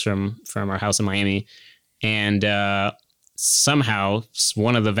 4 hours from our house in Miami. And somehow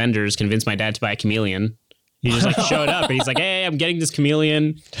one of the vendors convinced my dad to buy a chameleon. He just like showed up and he's like, hey, I'm getting this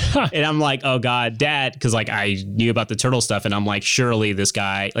chameleon. And I'm like, oh God, Dad. Cause like I knew about the turtle stuff and I'm like, surely this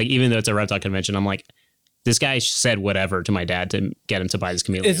guy, like, even though it's a reptile convention, I'm like, this guy said whatever to my dad to get him to buy this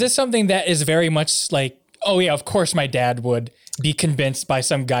chameleon. Is this something that is very much like, oh yeah, of course my dad would be convinced by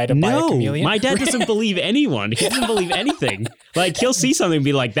some guy to buy a chameleon? My dad doesn't believe anyone. He doesn't believe anything. Like he'll see something and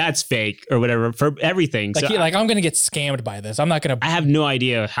be like, that's fake or whatever for everything. Like, so I'm going to get scammed by this. I'm not going to. I have no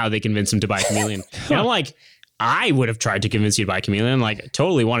idea how they convinced him to buy a chameleon. And I'm like, I would have tried to convince you to buy a chameleon. Like,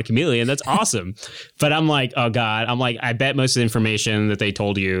 totally want a chameleon. That's awesome. But I'm like, oh God. I'm like, I bet most of the information that they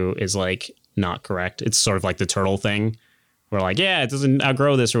told you is like not correct. It's sort of like the turtle thing. We're like, yeah, it doesn't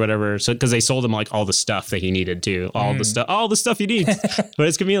outgrow this or whatever. So because they sold him like all the stuff that he needed to, all the stuff he needs. But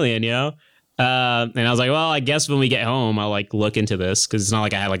it's chameleon, you know? And I was like, well, I guess when we get home, I'll like look into this because it's not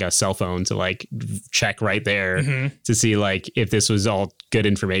like I had like a cell phone to like check right there to see like if this was all good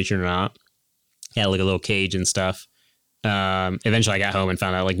information or not. Yeah, like a little cage and stuff. Eventually I got home and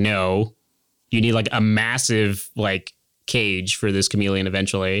found out like, no, you need like a massive like cage for this chameleon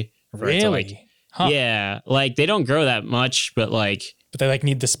eventually. Really? Yeah. Like they don't grow that much, but they like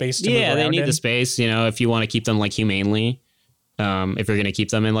need the space to move around. Yeah, they need the space, you know, if you want to keep them like humanely. If you're going to keep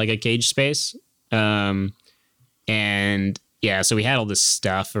them in like a cage space. And yeah, so we had all this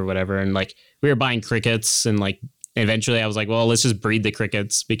stuff or whatever. And like we were buying crickets and like, eventually I was like, well, let's just breed the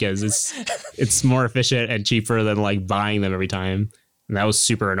crickets because it's more efficient and cheaper than like buying them every time. And that was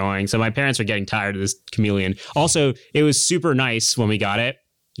super annoying. So my parents are getting tired of this chameleon. Also, it was super nice when we got it.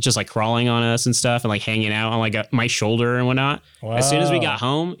 Just like crawling on us and stuff and like hanging out on like my shoulder and whatnot. Wow. As soon as we got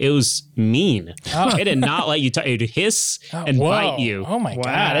home, it was mean. It did not let you touch. It would hiss and bite you. Oh my God.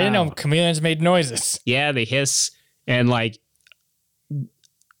 I didn't know chameleons made noises. Yeah, they hiss and like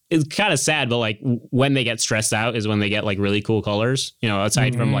it's kind of sad, but like when they get stressed out is when they get like really cool colors, you know,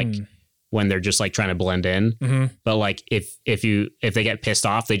 aside from like when they're just like trying to blend in. But like if they get pissed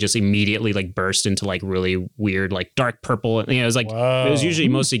off, they just immediately like burst into like really weird, like dark purple. You know, it was like, it was usually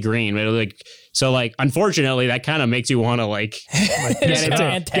mostly green, but like, so like, unfortunately that kind of makes you want to like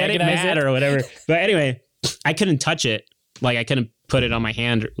get it mad or whatever. But anyway, I couldn't touch it. Like I couldn't put it on my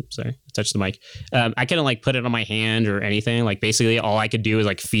hand. Oops, sorry, I touched the mic. I couldn't like put it on my hand or anything. Like basically all I could do is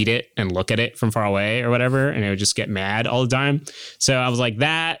like feed it and look at it from far away or whatever. And it would just get mad all the time. So I was like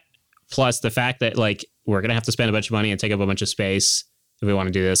that plus the fact that like, we're going to have to spend a bunch of money and take up a bunch of space if we want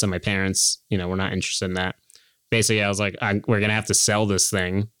to do this. And my parents, you know, we're not interested in that. Basically I was like, we're going to have to sell this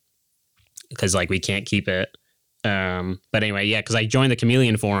thing because like we can't keep it. But anyway, yeah, because I joined the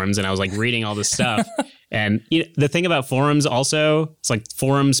chameleon forums and I was like reading all this stuff. And you know, the thing about forums also, it's like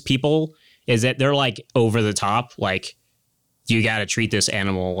forums people is that they're like over the top. Like you got to treat this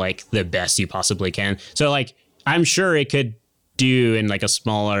animal like the best you possibly can. So like, I'm sure it could do in like a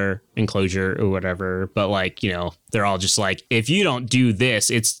smaller enclosure or whatever. But like, you know, they're all just like, if you don't do this,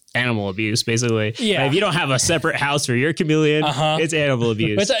 it's animal abuse, basically. Yeah. Like, if you don't have a separate house for your chameleon, it's animal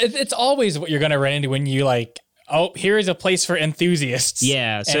abuse. But it's always what you're going to run into when you like oh, here is a place for enthusiasts.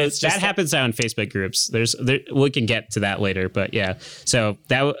 Yeah, so that happens now in Facebook groups. We can get to that later, but yeah. So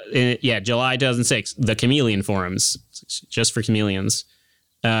July 2006, the Chameleon forums, just for chameleons.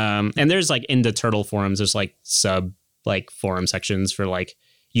 And there's like in the turtle forums, there's like sub like forum sections for like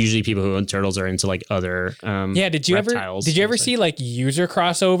usually people who own turtles are into like other did you ever see like user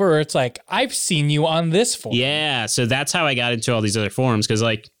crossover, or it's like I've seen you on this forum? Yeah, so that's how I got into all these other forums, because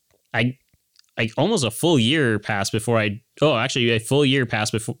like I almost a full year passed before a full year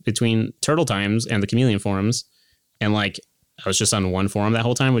passed between Turtle Times and the Chameleon forums, and like I was just on one forum that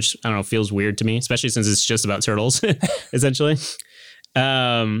whole time, which I don't know, feels weird to me, especially since it's just about turtles essentially.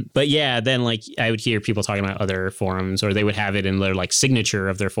 But yeah, then like I would hear people talking about other forums, or they would have it in their like signature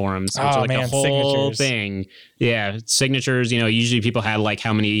of their forums, which are like a whole thing. Yeah, signatures. Usually people had like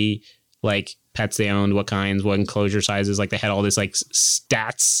how many like pets they owned, what kinds, what enclosure sizes. Like they had all this like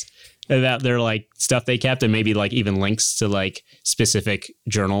stats about their like stuff they kept, and maybe like even links to like specific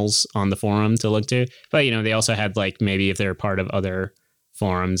journals on the forum to look to. But they also had like maybe if they're part of other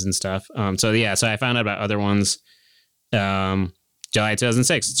forums and stuff. So I found out about other ones. July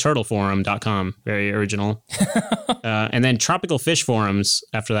 2006, turtleforum.com, very original. And then tropical fish forums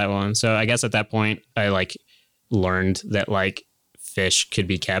after that one. So I guess at that point I like learned that like fish could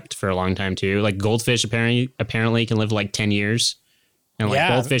be kept for a long time too. Like goldfish apparently can live like 10 years. And like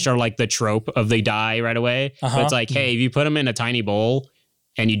goldfish are like the trope of they die right away. But it's like, hey, if you put them in a tiny bowl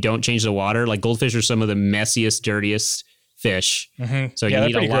and you don't change the water, like goldfish are some of the messiest, dirtiest fish. So you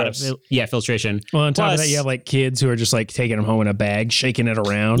need a lot of filtration. Well, on top of that, you have like kids who are just like taking them home in a bag, shaking it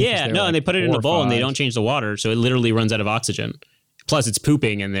around. Yeah, no, and they put it in a bowl and they don't change the water, so it literally runs out of oxygen. Plus, it's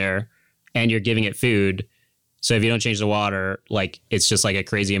pooping in there, and you're giving it food. So if you don't change the water, like it's just like a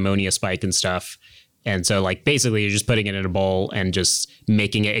crazy ammonia spike and stuff. And so like basically you're just putting it in a bowl and just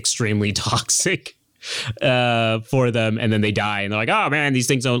making it extremely toxic for them, and then they die and they're like, oh man, these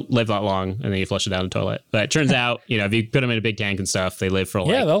things don't live that long, and then you flush it down the toilet. But it turns out, if you put them in a big tank and stuff, they live for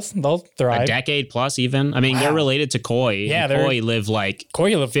like they'll thrive a decade plus even. I mean, they're related to koi. Yeah, koi live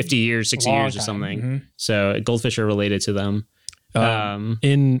 50 years, 60 years or something. So goldfish are related to them.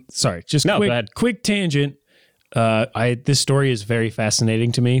 Quick tangent. This story is very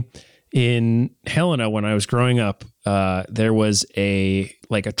fascinating to me. In Helena, when I was growing up, there was a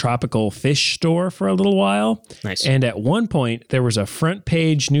tropical fish store for a little while. Nice. And at one point, there was a front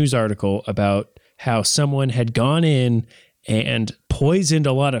page news article about how someone had gone in and poisoned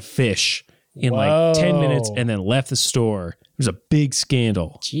a lot of fish in like 10 minutes and then left the store. It was a big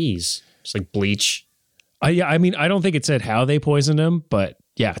scandal. Jeez. It's like bleach. I mean, I don't think it said how they poisoned them, but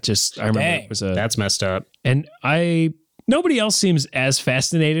yeah, I remember it was that's messed up. And nobody else seems as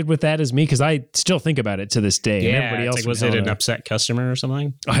fascinated with that as me, because I still think about it to this day. Yeah, and everybody else was it an upset customer or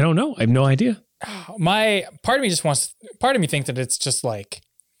something? I don't know. I have no idea. Part of me thinks that it's just like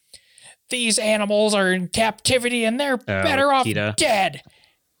these animals are in captivity and they're better off dead.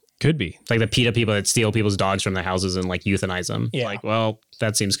 Could be. It's like the PETA people that steal people's dogs from their houses and like euthanize them. Yeah. Like, well,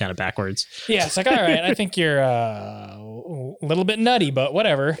 that seems kind of backwards. Yeah, it's like, all right, I think you're a little bit nutty, but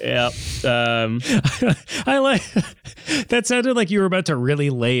whatever. Yeah. I like that. Sounded like you were about to really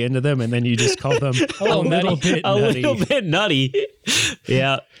lay into them, and then you just called them a little bit nutty.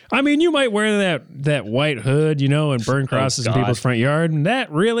 Yeah. I mean, you might wear that white hood, and burn crosses in people's front yard, and that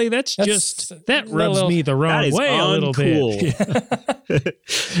rubs me the wrong way a little bit.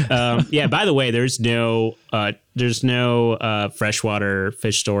 Yeah. By the way, there's no freshwater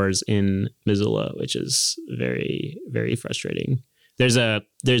fish stores in Missoula, which is very, very frustrating.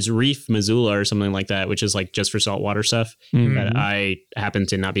 There's Reef Missoula or something like that, which is like just for saltwater stuff. Mm-hmm. But I happen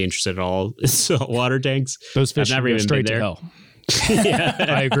to not be interested at all in saltwater tanks. Those fish go straight to hell. Yeah,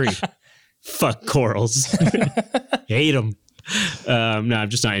 I agree. Fuck corals. Hate them. No, I'm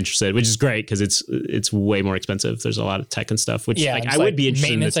just not interested, which is great because it's way more expensive. There's a lot of tech and stuff, which I would be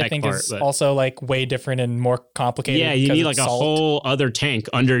interested in the tech part. Is also like way different and more complicated. Yeah, you need like a whole other tank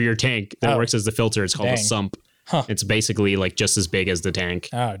under your tank that works as the filter. It's called a sump. Huh. It's basically like just as big as the tank.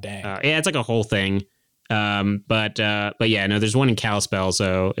 Oh dang. Yeah, it's like a whole thing. But yeah, no, there's one in Kalispell.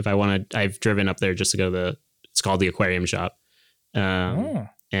 So if I want to, I've driven up there just to go to it's called the aquarium shop.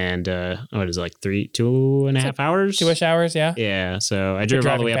 And what is it, like 2.5 hours? 2-ish hours, yeah. Yeah. So I drove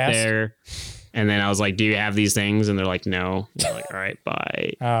all the way up there, and then I was like, "Do you have these things?" And they're like, "No." And I'm like, all right,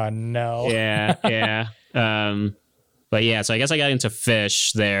 bye. Oh no. Yeah. But yeah, so I guess I got into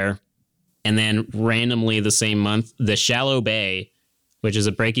fish there, and then randomly the same month, the Shallow Bay, which is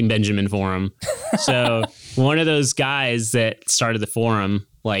a Breaking Benjamin forum. So one of those guys that started the forum,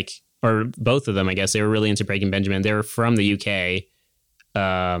 or both of them, I guess, they were really into Breaking Benjamin. They were from the UK.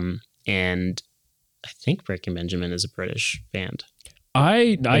 And I think Breaking Benjamin is a British band.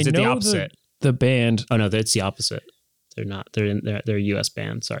 I know the opposite. The band. Oh no, that's the opposite. They're not. They're a U.S.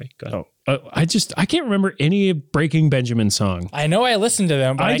 band. Sorry, go ahead. I can't remember any Breaking Benjamin song. I know I listened to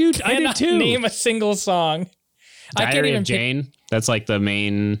them, but I did too. Name a single song. Diary of Jane. That's like the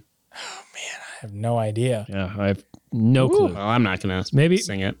main. Oh man, I have no idea. Yeah, I have no clue. Well, I'm not gonna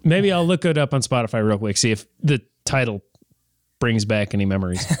sing it. Maybe I'll look it up on Spotify real quick. See if the title brings back any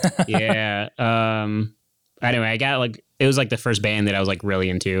memories. Yeah. Anyway, I got it was like the first band that I was like really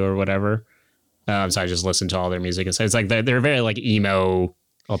into or whatever. So I just listened to all their music, and so it's like they're very like emo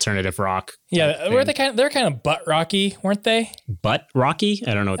alternative rock. Yeah, were they they're kind of butt rocky, weren't they? Butt rocky?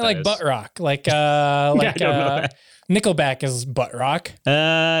 I don't know what that is. Butt rock, like Nickelback is butt rock.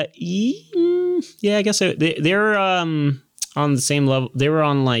 Yeah, I guess they're on the same level. They were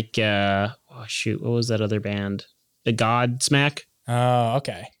on like what was that other band? Godsmack. Oh,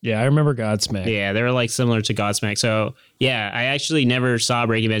 okay. Yeah, I remember Godsmack. Yeah, they were like similar to Godsmack. So yeah, I actually never saw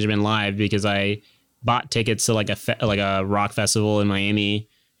Breaking Benjamin live because I bought tickets to like a rock festival in Miami,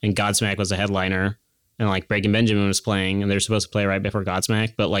 and Godsmack was a headliner, and like Breaking Benjamin was playing, and they're supposed to play right before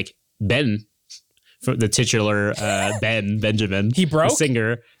Godsmack, but like Ben, the titular Ben Benjamin, he broke. The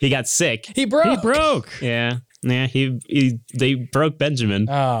singer, he got sick. He broke. Yeah. Yeah, they broke Benjamin.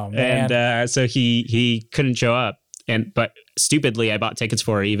 Oh man! And so he couldn't show up. But stupidly, I bought tickets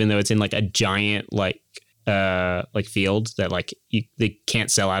for it, even though it's in like a giant like field that like they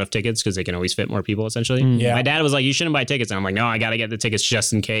can't sell out of tickets because they can always fit more people essentially. Yeah. My dad was like, "You shouldn't buy tickets," and I'm like, "No, I got to get the tickets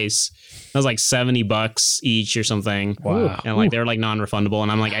just in case." It was like $70 each or something. Wow! And like they're like non-refundable,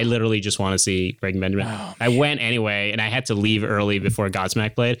 and I'm like, I literally just want to see Breaking Benjamin. Oh, I went anyway, and I had to leave early before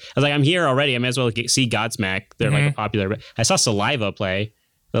Godsmack played. I was like, I'm here already. I might as well see Godsmack. They're like a popular. I saw Saliva play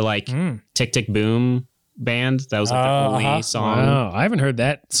the like Tick Tick Boom band. That was like the only song. Wow, I haven't heard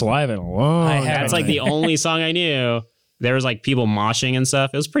that Saliva in a long time. That's like the only song I knew. There was like people moshing and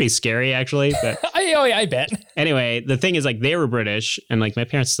stuff. It was pretty scary actually. But I bet. Anyway, the thing is like they were British, and like my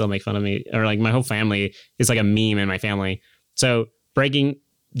parents still make fun of me, or like my whole family is like a meme in my family. So Breaking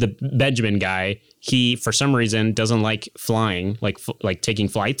the Benjamin guy, he for some reason doesn't like flying, like taking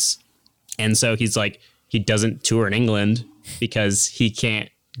flights, and so he's like he doesn't tour in England because he can't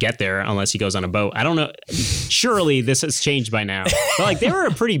get there unless he goes on a boat. I don't know. Surely this has changed by now. But like they were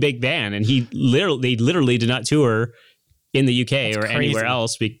a pretty big band, and they literally did not tour in the UK That's or crazy. Anywhere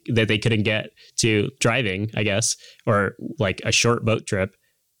else that they couldn't get to driving, I guess, or like a short boat trip.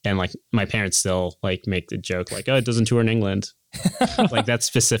 And like my parents still like make the joke like, oh, it doesn't tour in England. Like that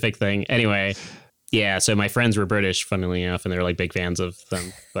specific thing. Anyway, yeah. So my friends were British, funnily enough, and they were like big fans of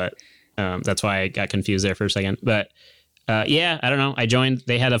them. But that's why I got confused there for a second. But yeah, I don't know. I joined.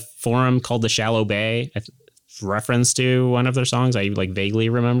 They had a forum called the Shallow Bay, reference to one of their songs. I like vaguely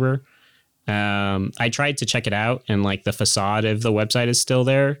remember. I tried to check it out, and like the facade of the website is still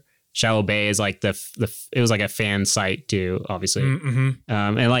there. Shallow Bay is like it was like a fan site too, obviously.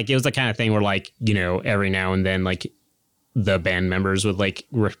 And like it was the kind of thing where like, you know, every now and then like the band members would like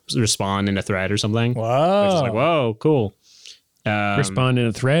respond in a thread or something. Wow. Which is like, whoa, cool. Respond in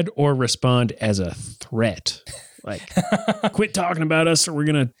a thread or respond as a threat. Like, quit talking about us or we're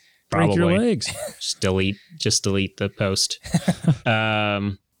going to break your legs. Just delete the post.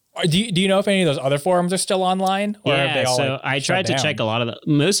 Do you know if any of those other forums are still online? Or yeah, have they all, so like, I tried to check a lot of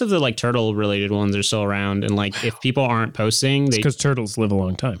most of the like turtle related ones are still around, and like if people aren't posting, because turtles live a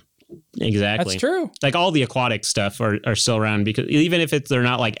long time. Exactly, that's true. Like all the aquatic stuff are still around because even if they're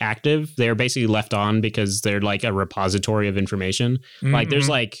not like active, they're basically left on because they're like a repository of information. Mm-hmm. Like there's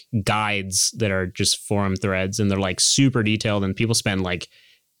like guides that are just forum threads, and they're like super detailed, and people spend like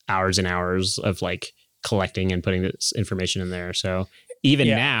hours and hours of like collecting and putting this information in there. So even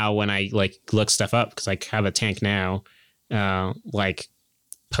now when I like look stuff up, because I have a tank now, like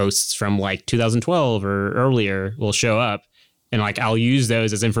posts from like 2012 or earlier will show up, and like I'll use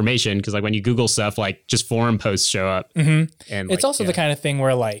those as information because like when you Google stuff, like just forum posts show up. Mm-hmm. And it's also the kind of thing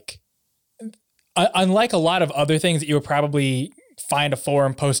where like, unlike a lot of other things that you would probably find a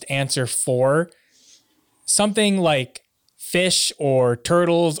forum post answer for, something like fish or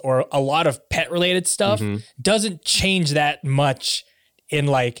turtles or a lot of pet related stuff doesn't change that much in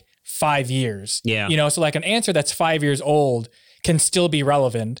like 5 years. Yeah. You know, so like an answer that's 5 years old can still be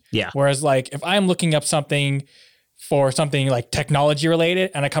relevant. Yeah. Whereas like if I'm looking up something for something like technology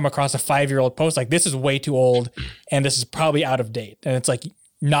related and I come across a 5-year-old post, like this is way too old and this is probably out of date and it's like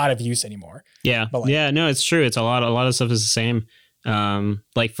not of use anymore. Yeah. But like, yeah, no, it's true. It's a lot of stuff is the same. So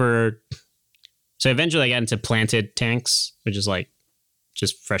eventually I got into planted tanks, which is like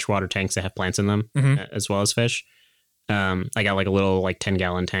just freshwater tanks that have plants in them as well as fish. I got like a little like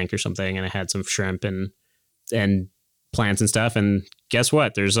 10-gallon tank or something, and I had some shrimp and plants and stuff. And guess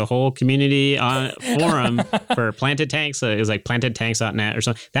what? There's a whole community on forum for planted tanks. It was like plantedtanks.net or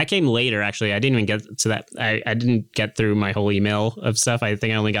something. That came later, actually. I didn't even get to that. I didn't get through my whole email of stuff. I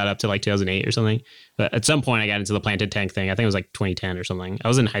think I only got up to like 2008 or something. But at some point I got into the planted tank thing. I think it was like 2010 or something. I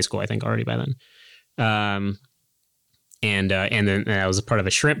was in high school, I think, already by then. And then I was a part of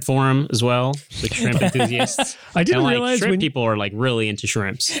a shrimp forum as well, like shrimp enthusiasts. I didn't realize shrimp people are like really into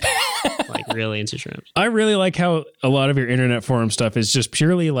shrimps, like really into shrimps. I really like how a lot of your internet forum stuff is just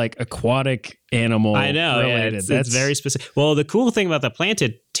purely like aquatic animal. I know, related. Yeah, it's very specific. Well, the cool thing about the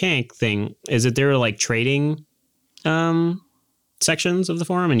planted tank thing is that there were like trading sections of the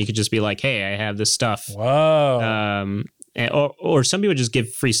forum, and you could just be like, "Hey, I have this stuff." Whoa. Or some people just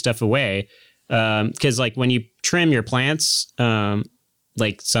give free stuff away. Because like when you trim your plants,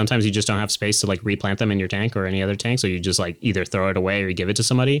 like sometimes you just don't have space to like replant them in your tank or any other tank. So you just like either throw it away or you give it to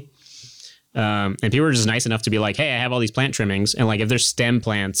somebody. And people are just nice enough to be like, hey, I have all these plant trimmings. And like if there's stem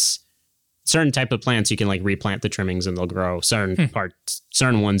plants, certain type of plants, you can like replant the trimmings and they'll grow. Certain parts,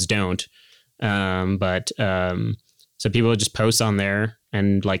 certain ones don't. So people would just post on there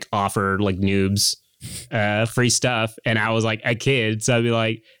and like offer like noobs free stuff. And I was like a kid, so I'd be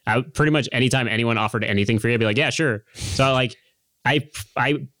like, pretty much anytime anyone offered anything free, I'd be like, yeah, sure. So like I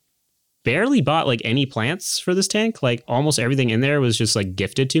barely bought like any plants for this tank. Like almost everything in there was just like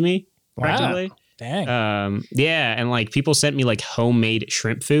gifted to me practically. Wow. Dang. Yeah, and like people sent me like homemade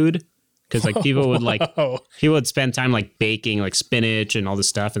shrimp food, because like people would like people would spend time like baking like spinach and all this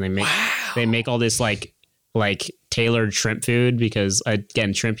stuff, and they make all this like tailored shrimp food, because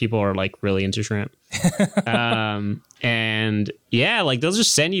again, shrimp people are like really into shrimp. And yeah, like they'll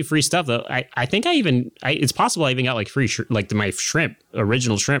just send you free stuff though. I think it's possible I even got like free my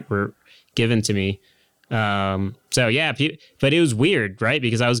original shrimp were given to me. So yeah, but it was weird, right?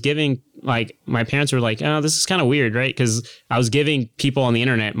 Because I was giving, like, my parents were like, oh, this is kind of weird, right? Because I was giving people on the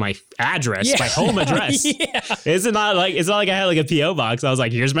internet my address, my home address. It's not like I had like a PO box. I was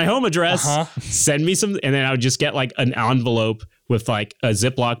like, here's my home address. Send me some, and then I would just get like an envelope with like a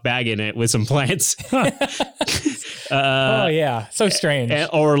Ziploc bag in it with some plants. Oh yeah, so strange.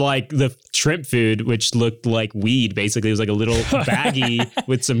 Or like the shrimp food, which looked like weed. Basically, it was like a little baggie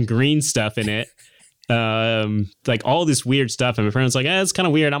with some green stuff in it. Like all this weird stuff, and my parents were like, it's kind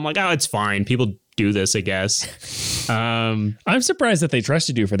of weird. I'm like, oh, it's fine. People do this, I guess. I'm surprised that they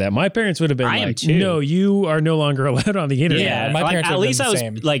trusted you for that. My parents would have been like, no, you are no longer allowed on the internet. Yeah, my parents at would have least been I the was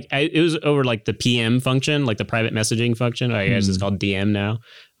same. like, it was over like the PM function, like the private messaging function. I guess it's called DM now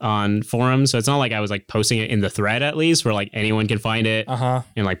on forums. So it's not like I was like posting it in the thread, at least, where like anyone can find it,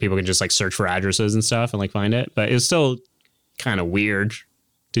 and like people can just like search for addresses and stuff and like find it. But it was still kind of weird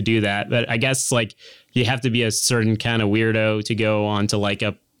to do that. But I guess like you have to be a certain kind of weirdo to go onto like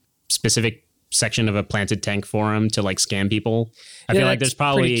a specific section of a planted tank forum to like scam people. I feel like there's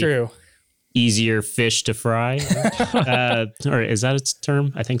probably easier fish to fry. Or is that its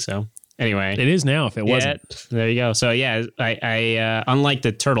term? I think so. Anyway, it is now if it wasn't. There you go. So yeah, I unlike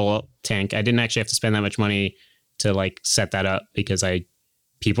the turtle tank, I didn't actually have to spend that much money to like set that up, because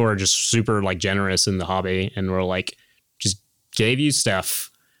people are just super like generous in the hobby, and were like, just gave you stuff.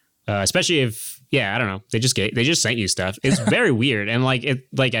 Especially if, I don't know, they just sent you stuff. It's very weird. And like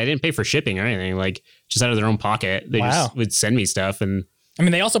I didn't pay for shipping or anything, like just out of their own pocket. They just would send me stuff. And I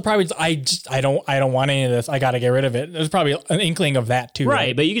mean, they also probably, I don't want any of this. I got to get rid of it. There's probably an inkling of that too.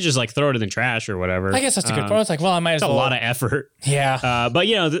 Right. But you could just like throw it in the trash or whatever. I guess that's a good point. It's like, well, I might as well. It's a lot of effort. Yeah. But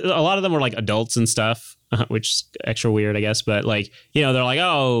you know, a lot of them were like adults and stuff, which is extra weird, I guess. But like, you know, they're like,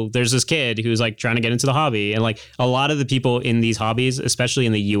 oh, there's this kid who's like trying to get into the hobby. And like a lot of the people in these hobbies, especially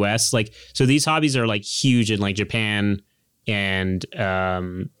in the US, like, so these hobbies are like huge in like Japan and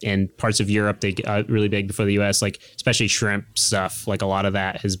parts of Europe. They got really big before the US, like especially shrimp stuff. Like a lot of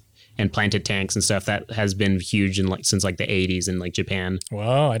that and planted tanks and stuff that has been huge in like since like the 80s in like Japan.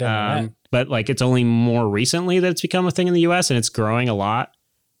 Whoa, I didn't know that. But like it's only more recently that it's become a thing in the US, and it's growing a lot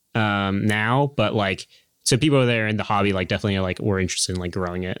now. But like, so people there in the hobby like definitely like were interested in like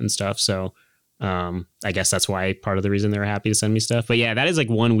growing it and stuff. So I guess that's why part of the reason they were happy to send me stuff. But yeah, that is like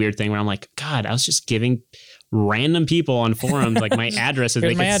one weird thing where I'm like, God, I was just giving random people on forums like my addresses.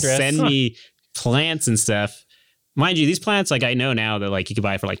 They could send me plants and stuff. Mind you, these plants, like I know now that like you could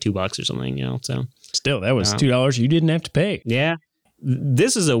buy for like $2 or something, you know. So still, that was $2 you didn't have to pay. Yeah.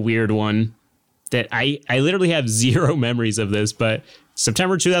 This is a weird one that I literally have zero memories of this, but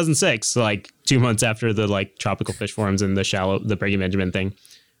September 2006, like 2 months after the like tropical fish forums and the Breaking Benjamin thing,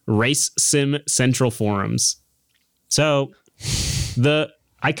 Race Sim Central forums. So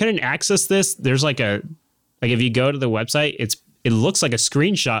I couldn't access this. There's like a Like if you go to the website, it looks like a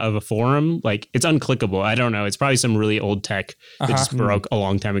screenshot of a forum. Like it's unclickable. I don't know. It's probably some really old tech that just broke a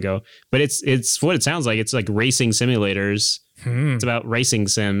long time ago. But it's what it sounds like. It's like racing simulators. It's about race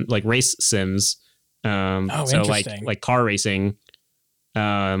sims. So interesting. like car racing.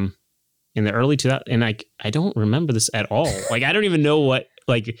 In the early 2000s, and I don't remember this at all. Like I don't even know what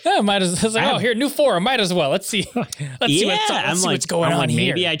like. Yeah, might as well. Here, new forum. Might as well. Let's see. Let's see what's going on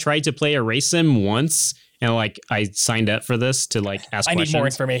here. Maybe I tried to play a race sim once, and like I signed up for this to like ask questions. I need more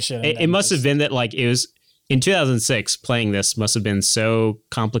information. It must have been that like it was in 2006. Playing this must have been so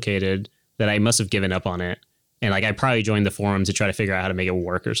complicated that I must have given up on it, and like I probably joined the forum to try to figure out how to make it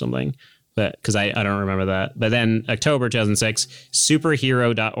work or something. But because I don't remember that. But then October 2006,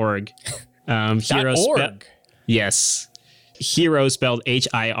 superhero.org. .org? Yes. Hero spelled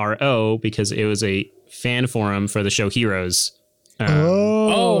Hiro because it was a fan forum for the show Heroes.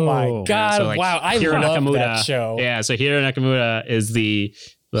 Oh my God. So like wow. I Hiro love Nakamura, that show. Yeah. So Hiro Nakamura is the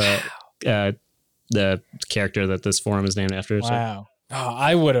character that this forum is named after. Wow. So. Oh,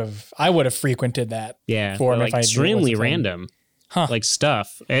 I would have frequented that. Yeah. Forum like if I extremely random. Huh. Like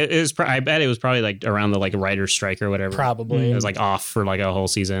stuff. I bet it was probably like around the like writer's strike or whatever. Probably. It was like off for like a whole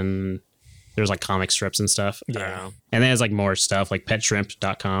season. There's like comic strips and stuff. Yeah. And then there's like more stuff like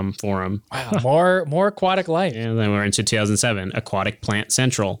petshrimp.com forum. Wow. More aquatic life. And then we're into 2007, Aquatic Plant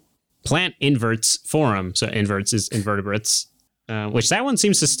Central. Plant Inverts forum. So inverts is invertebrates, which that one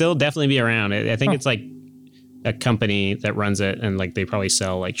seems to still definitely be around. I think it's like a company that runs it and like they probably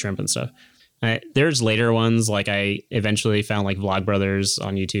sell like shrimp and stuff. There's later ones, like I eventually found like Vlogbrothers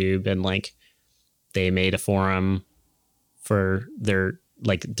on YouTube, and like they made a forum for their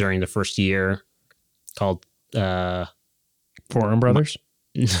like during the first year called Forum Brothers.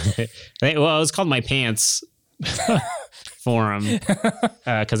 Well, it was called My Pants forum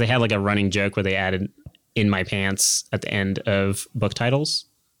because they had like a running joke where they added "in my pants" at the end of book titles,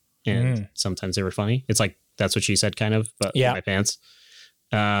 and sometimes they were funny. It's like That's What She Said kind of, but in my pants.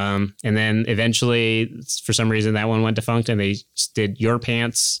 And then eventually, for some reason, that one went defunct, and they just did Your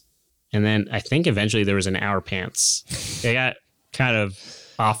Pants. And then I think eventually there was an Our Pants. They got kind of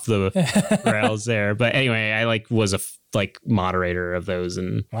off the rails there. But anyway, I like was a moderator of those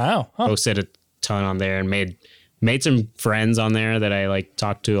and posted a ton on there and made some friends on there that I like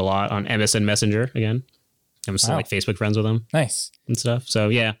talked to a lot on MSN Messenger again. I'm still like Facebook friends with them. Nice. And stuff. So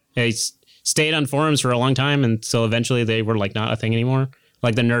yeah, I stayed on forums for a long time until eventually they were like not a thing anymore.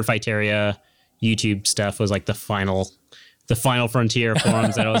 Like the Nerdfighteria YouTube stuff was like the final frontier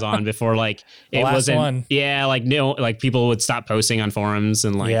forums that I was on before like it wasn't one. Yeah, like no, like people would stop posting on forums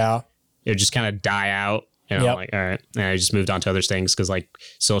and like it would just kind of die out. And I'm like, all right. And I just moved on to other things because like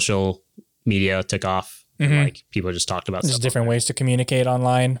social media took off and like people just talked about There's stuff. different ways to communicate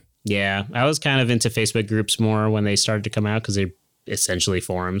online. Yeah. I was kind of into Facebook groups more when they started to come out because they're essentially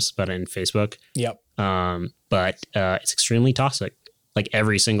forums, but in Facebook. Yep. But it's extremely toxic. Like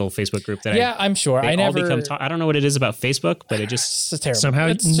every single Facebook group that I'm sure. I never I don't know what it is about Facebook, but it just it's terrible.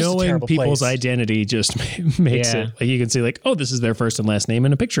 Somehow knowing people's place. identity just makes it like you can see like, oh, this is their first and last name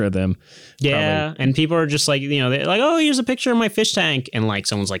and a picture of them. Yeah. Probably. And people are just like, they're like, oh, here's a picture of my fish tank. And like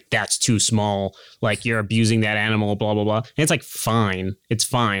someone's like, that's too small. Like you're abusing that animal, blah, blah, blah. And it's like, fine. It's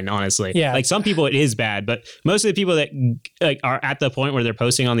fine, honestly. Yeah. Like some people it is bad, but most of the people that like are at the point where they're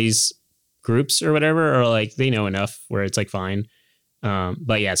posting on these groups or whatever, are like, they know enough where it's like fine.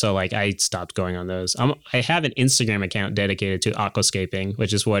 But yeah, so like I stopped going on those. I have an Instagram account dedicated to aquascaping,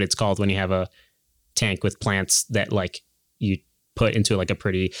 which is what it's called when you have a tank with plants that like you put into like a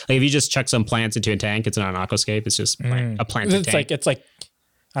pretty, like if you just chuck some plants into a tank, it's not an aquascape. It's just a planted tank. It's like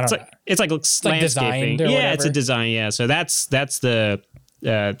I don't know. It's like landscaping. Designed or whatever. It's a design. Yeah. So that's the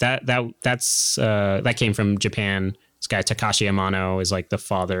that came from Japan. This guy Takashi Amano is like the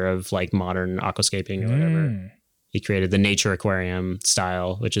father of like modern aquascaping or whatever. He created the nature aquarium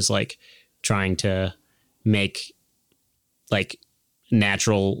style, which is like trying to make like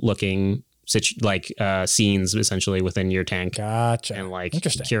natural looking scenes essentially within your tank. Gotcha. And like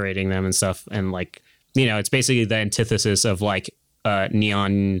curating them and stuff. And like, it's basically the antithesis of like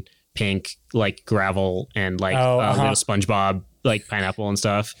neon pink, like gravel and like little SpongeBob, like pineapple and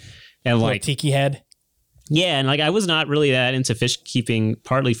stuff. And like tiki head. Yeah, and like I was not really that into fish keeping,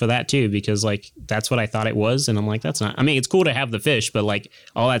 partly for that too, because like that's what I thought it was, and I'm like, that's not. I mean, it's cool to have the fish, but like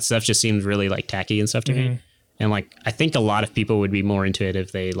all that stuff just seemed really like tacky and stuff to me. And like I think a lot of people would be more into it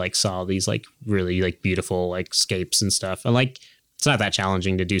if they like saw these like really like beautiful like scapes and stuff. And like it's not that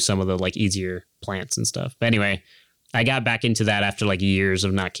challenging to do some of the like easier plants and stuff. But anyway, I got back into that after like years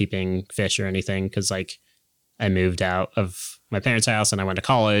of not keeping fish or anything because like I moved out of my parents' house and I went to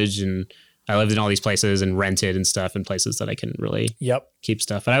college and I lived in all these places and rented and stuff in places that I couldn't really keep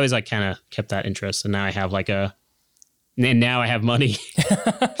stuff. But I always like kind of kept that interest. And now I have now I have money.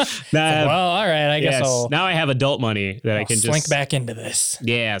 Well, all right. I guess now I have adult money that I can just slink back into this.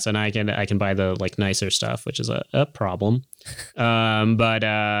 Yeah. So now I can buy the like nicer stuff, which is a problem. So I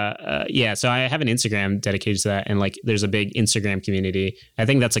have an Instagram dedicated to that. And like, there's a big Instagram community. I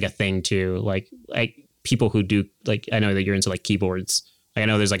think that's like a thing too. Like people who do like, I know that you're into like keyboards. Like, I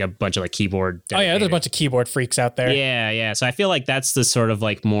know there's like a bunch of like keyboard. Oh yeah. There's a bunch of keyboard freaks out there. Yeah. Yeah. So I feel like that's the sort of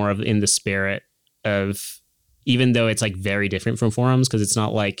like more of in the spirit of, even though it's like very different from forums, because it's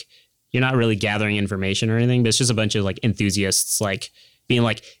not like you're not really gathering information or anything, but it's just a bunch of like enthusiasts like being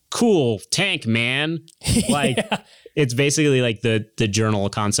like, cool tank, man. Like it's basically like the journal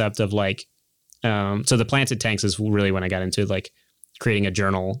concept of like, so the Planted Tanks is really when I got into like creating a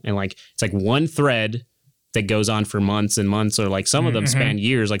journal, and like it's like one thread that goes on for months and months, or like some of them span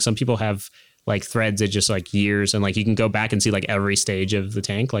years. Like some people have like threads that just like years, and like you can go back and see like every stage of the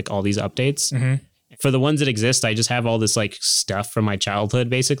tank, like all these updates. For the ones that exist, I just have all this like stuff from my childhood,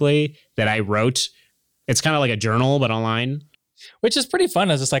 basically, that I wrote. It's kind of like a journal, but online. Which is pretty fun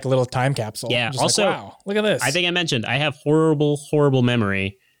as just like a little time capsule. Yeah. Just also, like, wow, look at this. I think I mentioned I have horrible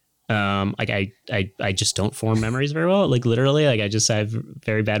memory. Like I just don't form memories very well. Like literally, like I just have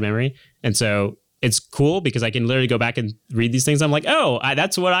very bad memory. And so it's cool because I can literally go back and read these things. I'm like, oh,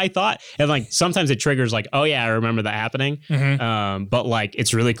 that's what I thought. And like, sometimes it triggers like, oh yeah, I remember that happening. But like,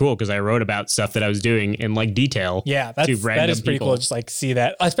 it's really cool because I wrote about stuff that I was doing in like detail. Yeah, that is pretty cool. Just like see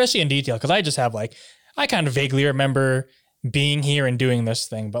that, especially in detail. Cause I just have like, I kind of vaguely remember being here and doing this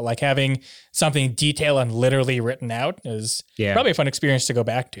thing, but like having something detailed and literally written out is probably a fun experience to go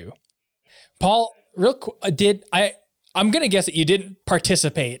back to. Paul, real quick, I'm going to guess that you didn't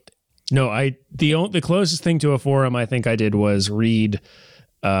participate. No, the closest thing to a forum I think I did was read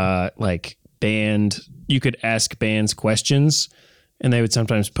like band. You could ask bands questions, and they would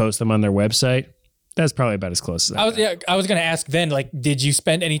sometimes post them on their website. That's probably about as close as that. I was going to ask then, like, did you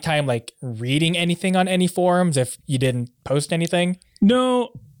spend any time like reading anything on any forums if you didn't post anything? No,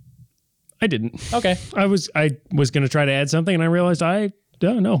 I didn't. Okay. I was going to try to add something, and I realized I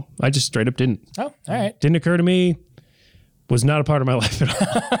just straight up didn't. Oh, all right. Didn't occur to me. Was not a part of my life at all.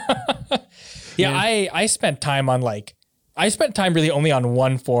 Yeah, I spent time on really only on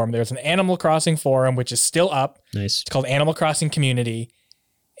one forum. There's an Animal Crossing forum, which is still up. Nice. It's called Animal Crossing Community.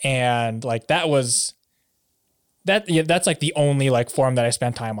 And like that's like the only like forum that I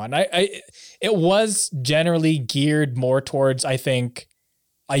spent time on. It was generally geared more towards, I think,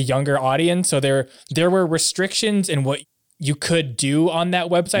 a younger audience. So there were restrictions in what you could do on that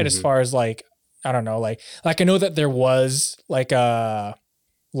website as far as like, I don't know, like I know that there was like a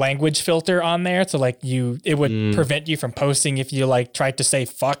language filter on there, so like it would prevent you from posting if you like tried to say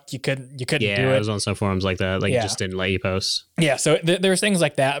fuck, you couldn't do it. Yeah, I was on some forums like that, like just didn't let you post. Yeah, so there's things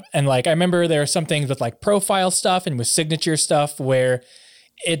like that, and like I remember there are some things with like profile stuff and with signature stuff where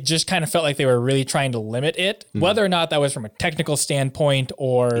it just kind of felt like they were really trying to limit it, whether or not that was from a technical standpoint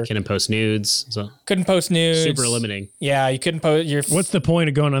or you couldn't post nudes. So couldn't post nudes. Super limiting. Yeah, you couldn't post your. What's the point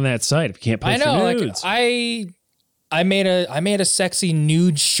of going on that site if you can't post nudes? Like I made a sexy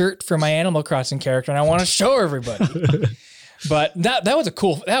nude shirt for my Animal Crossing character, and I want to show everybody. But that was a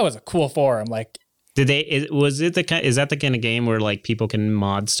cool forum. Like, is that the kind of game where like people can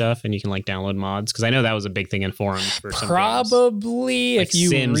mod stuff and you can like download mods? Because I know that was a big thing in forums for some probably games. If you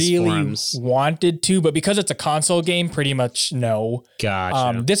Sims really forums. Wanted to, but because it's a console game, pretty much no.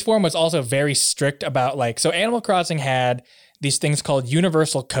 Gotcha. This forum was also very strict about like, so Animal Crossing had these things called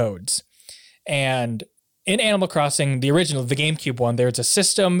universal codes, and in Animal Crossing, the original, the GameCube one, there's a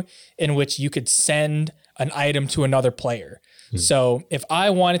system in which you could send an item to another player. So if I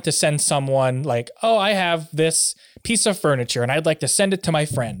wanted to send someone like, oh, I have this piece of furniture and I'd like to send it to my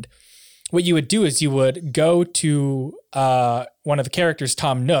friend, what you would do is you would go to one of the characters,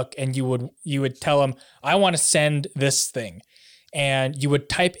 Tom Nook, and you would tell him, I want to send this thing. And you would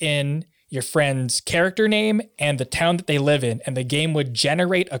type in your friend's character name and the town that they live in, and the game would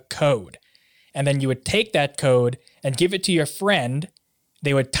generate a code. And then you would take that code and give it to your friend.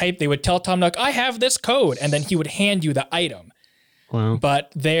 They would tell Tom Nook, I have this code. And then he would hand you the item. Wow.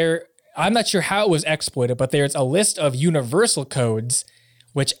 But I'm not sure how it was exploited, but there's a list of universal codes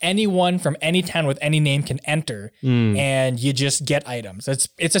which anyone from any town with any name can enter, and you just get items. It's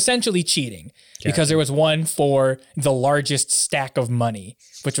essentially cheating because there was one for the largest stack of money,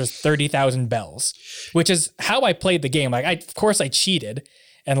 which was 30,000 bells, which is how I played the game. Like, of course I cheated,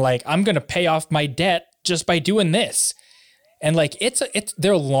 and like, I'm going to pay off my debt just by doing this. And like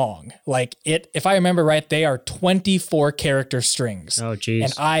they're long. Like if I remember right, they are 24 character strings. Oh geez.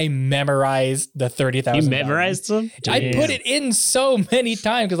 And I memorized the 30,000. You memorized them? I put it in so many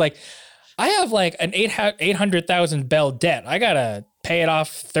times because like I have like an 800,000 bell debt. I gotta pay it off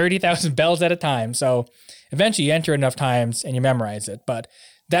 30,000 bells at a time. So eventually you enter enough times and you memorize it. But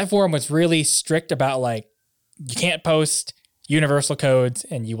that forum was really strict about like, you can't post universal codes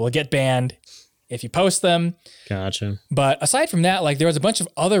and you will get banned if you post them. Gotcha. But aside from that, like there was a bunch of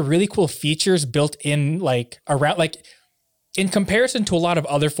other really cool features built in like around, like in comparison to a lot of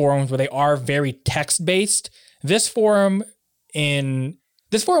other forums where they are very text based, this forum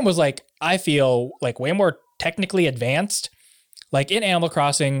was like, I feel like way more technically advanced. Like in Animal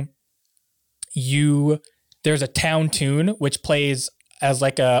Crossing, there's a town tune which plays as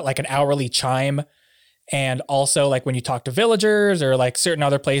like an hourly chime, and also like when you talk to villagers or like certain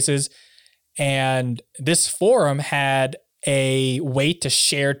other places. And this forum had a way to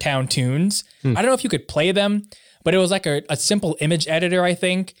share town tunes. I don't know if you could play them, but it was like a simple image editor, I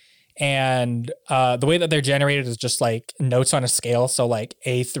think. And the way that they're generated is just like notes on a scale, so like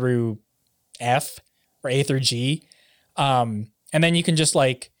A through F or A through G. And then you can just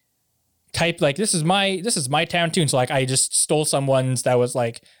like type like this is my town tune. So like I just stole someone's that was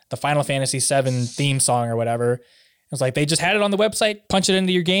like the Final Fantasy VII theme song or whatever. It was like they just had it on the website, punch it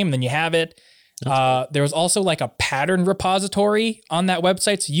into your game, and then you have it. There was also like a pattern repository on that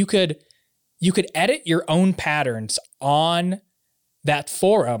website, so you could edit your own patterns on that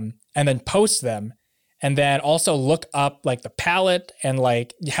forum and then post them, and then also look up like the palette and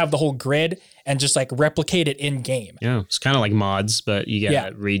like you have the whole grid and just like replicate it in game. Yeah, it's kind of like mods, but you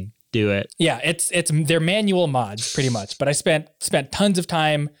gotta redo it. Yeah, it's they're manual mods pretty much. But I spent tons of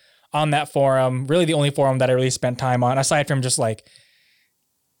time on that forum. Really, the only forum that I really spent time on, aside from just like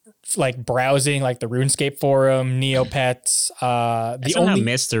browsing like the RuneScape forum, Neopets. I somehow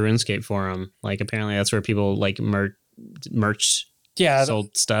missed the RuneScape forum. Like apparently that's where people like merch. Yeah,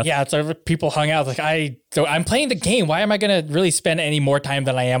 sold stuff. Yeah, it's where people hung out. Like I'm playing the game. Why am I gonna really spend any more time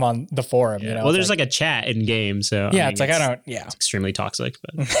than I am on the forum? Yeah. You know, well, there's like a chat in game, so yeah, it's like I don't. Yeah, it's extremely toxic.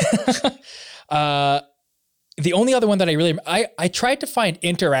 But the only other one that I tried to find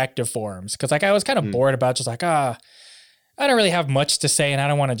interactive forums because like I was kind of bored about just like I don't really have much to say and I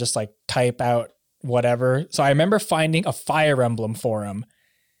don't want to just like type out whatever. So I remember finding a Fire Emblem forum.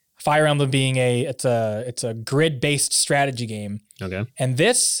 Fire Emblem being it's a grid-based strategy game. Okay. And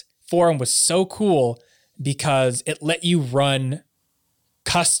this forum was so cool because it let you run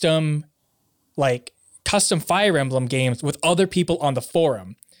custom Fire Emblem games with other people on the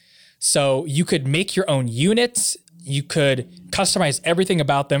forum. So you could make your own units. You could customize everything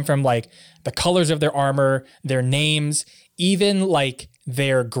about them from like the colors of their armor, their names, even like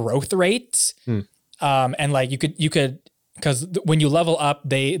their growth rates. And like you could, because when you level up,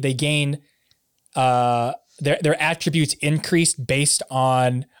 they gain their attributes increased based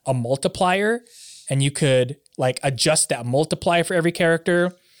on a multiplier, and you could like adjust that multiplier for every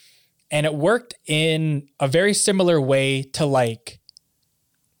character. And it worked in a very similar way to like,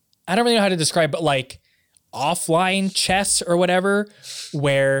 I don't really know how to describe, but like offline chess or whatever,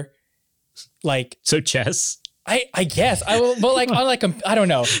 where like chess. I guess but like on like I don't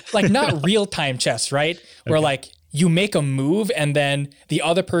know, like not real time chess, right? Where like you make a move and then the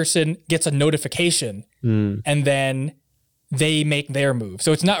other person gets a notification and then they make their move.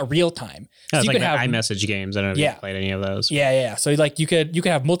 So it's not real time. So you like could have iMessage games. I don't know if you played any of those. Yeah. So like you could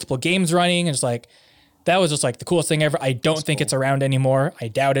have multiple games running, and it's like that was just like the coolest thing ever. I don't think it's around anymore. I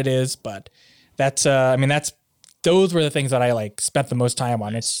doubt it is, but those were the things that I like spent the most time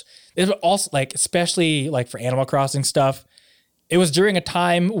on. It's also like, especially like for Animal Crossing stuff, it was during a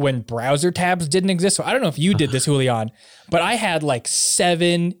time when browser tabs didn't exist. So I don't know if you did this, Julian, but I had like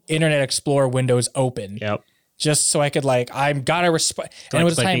 7 Internet Explorer windows open. Yep. Just so I could and it was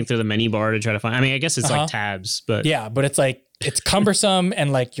clicking through the menu bar to try to find. I mean, I guess it's like tabs, but yeah, but it's like it's cumbersome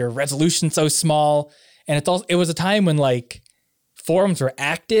and like your resolution's so small. And it was a time when like forums were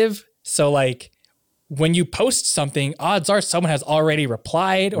active. So like when you post something, odds are someone has already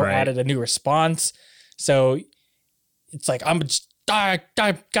replied or added a new response. So it's like I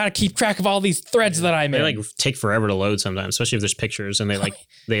gotta keep track of all these threads that I'm in. They like take forever to load sometimes, especially if there's pictures and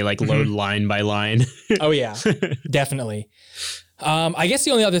they load line by line. Oh yeah, definitely. I guess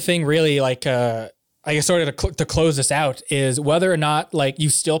the only other thing really I guess sort of to close this out is whether or not like you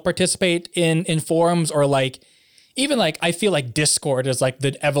still participate in forums, or like even like I feel like Discord is like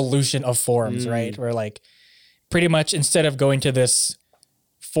the evolution of forums, right? Where like pretty much instead of going to this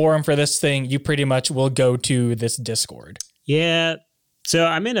forum for this thing, you pretty much will go to this Discord. Yeah. So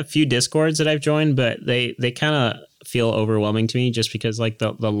I'm in a few Discords that I've joined, but they kind of feel overwhelming to me just because like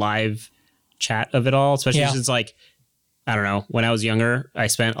the live chat of it all, especially since like, I don't know, when I was younger, I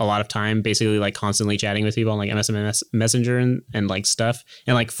spent a lot of time basically like constantly chatting with people on like MSN Messenger and like stuff.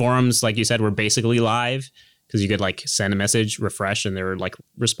 And like forums, like you said, were basically live because you could like send a message, refresh, and there were like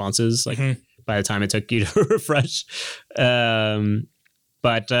responses like by the time it took you to refresh.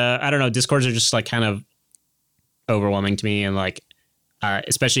 But I don't know, Discords are just like kind of overwhelming to me, and like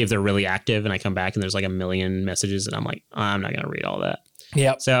especially if they're really active and I come back and there's like a million messages and I'm like, I'm not gonna read all that.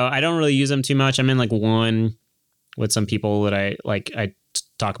 Yeah. So I don't really use them too much. I'm in like one with some people that I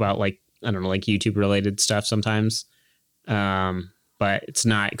talk about like, I don't know, like YouTube related stuff sometimes. But it's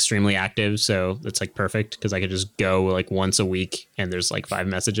not extremely active, so it's like perfect because I could just go like once a week and there's like 5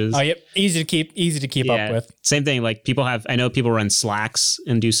 messages. Oh, yep, easy to keep up with. Same thing. Like I know people run Slacks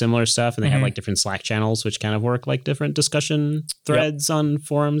and do similar stuff, and they have like different Slack channels which kind of work like different discussion threads on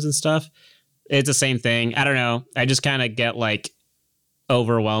forums and stuff. It's the same thing. I don't know. I just kind of get like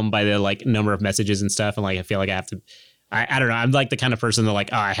overwhelmed by the like number of messages and stuff, and like I feel like I have to. I don't know. I'm like the kind of person that like,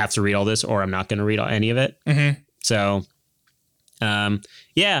 oh, I have to read all this, or I'm not going to read any of it. So.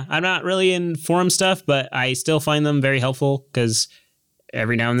 Yeah, I'm not really in forum stuff, but I still find them very helpful because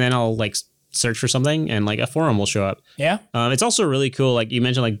every now and then I'll like search for something and like a forum will show up. Yeah. It's also really cool. Like you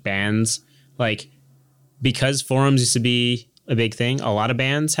mentioned, like bands, like because forums used to be a big thing. A lot of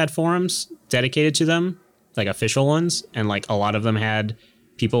bands had forums dedicated to them, like official ones. And like a lot of them had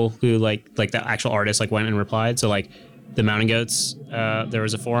people who like the actual artists like went and replied. So like the Mountain Goats, there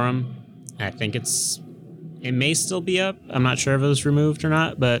was a forum. I think it may still be up. I'm not sure if it was removed or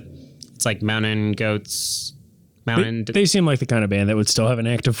not, but it's like Mountain Goats. They seem like the kind of band that would still have an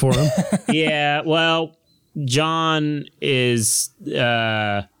active forum. Yeah, well, John is,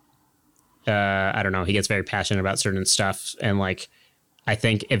 I don't know, he gets very passionate about certain stuff. And like, I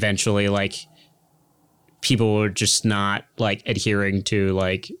think eventually like people were just not like adhering to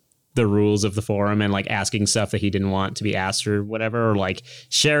like the rules of the forum and like asking stuff that he didn't want to be asked or whatever, or like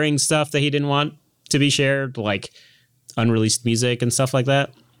sharing stuff that he didn't want to be shared, like unreleased music and stuff like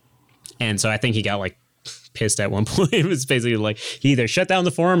that. And so I think he got like pissed at one point. It was basically like he either shut down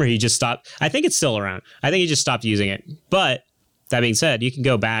the forum or he just stopped. I think it's still around. I think he just stopped using it. But that being said, you can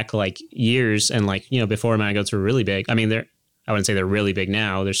go back like years and like, you know, before Mountain Goats were really big. I mean, I wouldn't say they're really big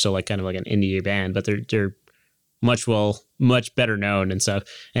now. They're still like kind of like an indie band, but they're much better known and stuff.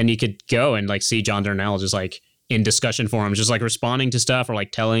 And you could go and like see John Darnell just like in discussion forums, just like responding to stuff or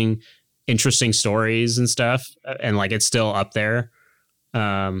like telling interesting stories and stuff, and like it's still up there,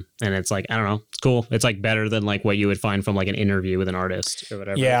 and it's like, I don't know, it's cool. It's like better than like what you would find from like an interview with an artist or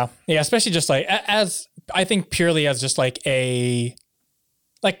whatever. Yeah, especially just like as I think purely as just like a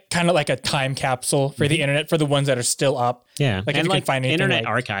like kind of like a time capsule for the internet for the ones that are still up. Yeah, like and if you like can find anything, Internet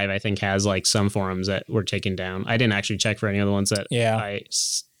like, Archive I think has like some forums that were taken down. I didn't actually check for any of the ones that I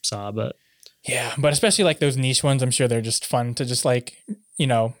saw, but yeah, but especially like those niche ones, I'm sure they're just fun to just like, you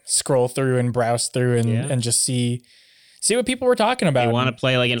know, scroll through and browse through and just see what people were talking about. You want to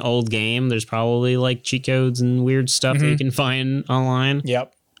play like an old game, there's probably like cheat codes and weird stuff that you can find online.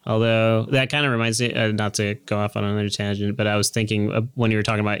 Yep. Although that kind of reminds me, not to go off on another tangent, but I was thinking when you were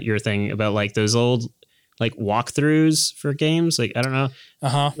talking about your thing about like those old like walkthroughs for games, like I don't know,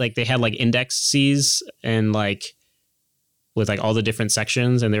 like they had like indexes and like with like all the different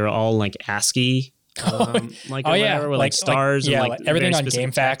sections, and they were all like ASCII. Like whatever, with like stars and like everything on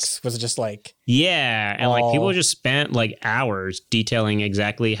GameFAQs was just like and like people just spent like hours detailing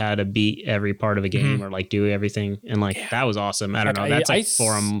exactly how to beat every part of a game or like do everything, and like that was awesome. I don't know, that's like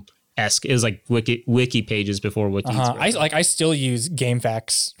forum-esque. It was like wiki pages before wikis. I still use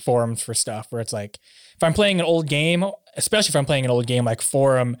GameFAQs forums for stuff where it's like if I'm playing an old game, especially if I'm playing an old game, like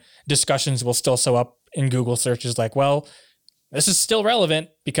forum discussions will still show up in Google searches like, well, this is still relevant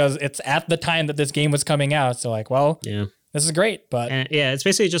because it's at the time that this game was coming out. So like, well, this is great, but it's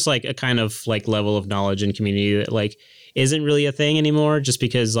basically just like a kind of like level of knowledge and community that like isn't really a thing anymore, just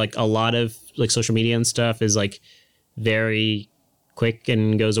because like a lot of like social media and stuff is like very quick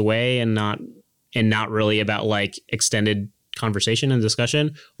and goes away and not really about like extended conversation and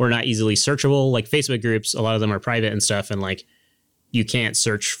discussion, or not easily searchable. Like Facebook groups, a lot of them are private and stuff, and like you can't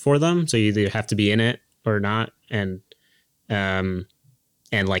search for them. So you either have to be in it or not.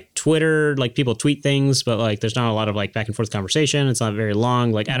 And like Twitter, like people tweet things, but like there's not a lot of like back and forth conversation. It's not very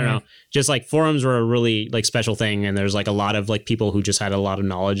long. Like, I don't know, just like forums were a really like special thing. And there's like a lot of like people who just had a lot of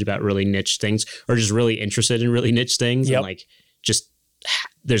knowledge about really niche things, or just really interested in really niche things. And like, just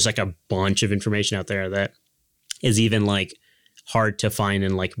there's like a bunch of information out there that is even like hard to find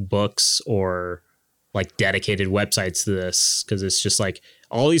in like books or like dedicated websites to this. 'Cause it's just like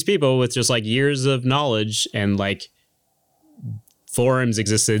all these people with just like years of knowledge and like forums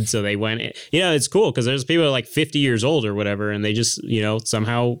existed. So they went, it's cool because there's people like 50 years old or whatever. And they just,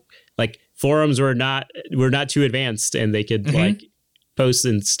 somehow like forums were not too advanced and they could like post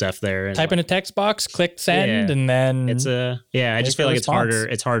and stuff there. And type in a text box, click send, and then it's I just feel like it's harder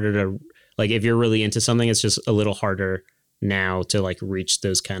to like, if you're really into something, it's just a little harder now to like reach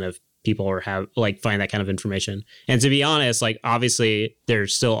those kind of people or have like find that kind of information. And to be honest, like obviously there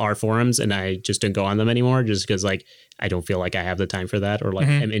still are forums and I just don't go on them anymore just because like I don't feel like I have the time for that or like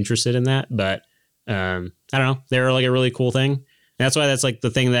I'm interested in that. But I don't know, they're like a really cool thing. And that's why that's like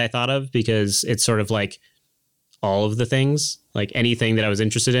the thing that I thought of, because it's sort of like all of the things, like anything that I was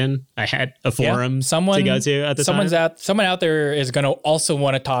interested in, I had a forum to go to at the time. Someone out there is going to also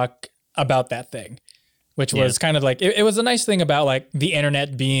want to talk about that thing, which was kind of like, it was a nice thing about like the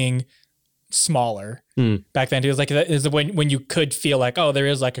internet being smaller back then. It was like, is when you could feel like, oh, there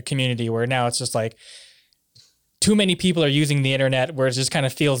is like a community, where now it's just like too many people are using the internet where it just kind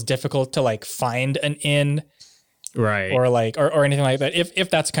of feels difficult to like find an in. Right. Or like, or anything like that. If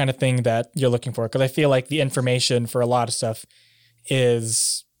that's the kind of thing that you're looking for. Cause I feel like the information for a lot of stuff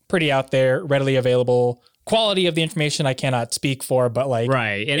is pretty out there, readily available. Quality of the information I cannot speak for, but like,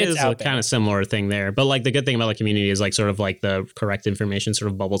 right. It is a kind of similar thing there. But like the good thing about the community is like sort of like the correct information sort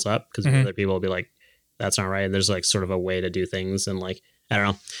of bubbles up because other people will be like, that's not right. And there's like sort of a way to do things. And like, I don't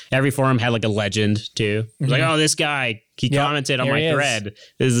know. Every forum had like a legend too. It was like, oh, this guy, he commented on my thread.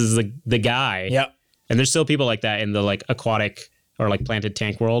 This is the guy. Yep. And there's still people like that in the like aquatic or like planted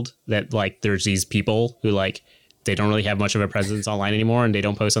tank world, that like there's these people who like they don't really have much of a presence online anymore and they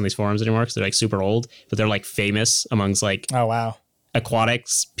don't post on these forums anymore because they're like super old, but they're like famous amongst like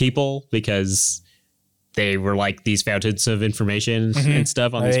aquatics people because they were like these fountains of information and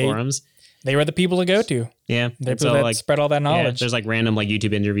stuff on these forums. They were the people to go to. Yeah. They like spread all that knowledge. There's like random like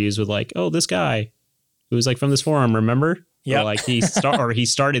YouTube interviews with like, oh, this guy who was like from this forum, remember? Yeah. Or like he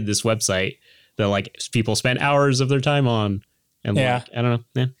started this website that like people spend hours of their time on. And like, I don't know.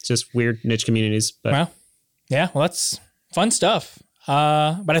 Yeah, it's just weird niche communities. But well, that's fun stuff.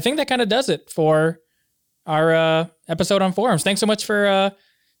 But I think that kind of does it for our episode on forums. Thanks so much for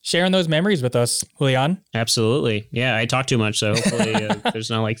sharing those memories with us, Julian. Absolutely. Yeah, I talk too much, so hopefully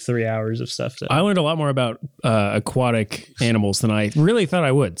there's not like 3 hours of stuff. I learned a lot more about aquatic animals than I really thought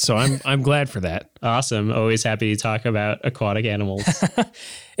I would, so I'm glad for that. Awesome. Always happy to talk about aquatic animals.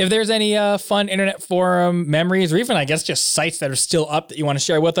 If there's any fun internet forum memories, or even I guess just sites that are still up that you want to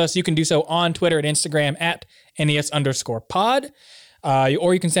share with us, you can do so on Twitter and Instagram at NES_pod.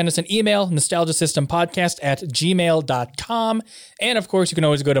 Or you can send us an email, nostalgiasystempodcast@gmail.com. And of course, you can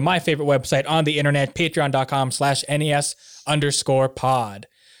always go to my favorite website on the internet, patreon.com/NES_pod.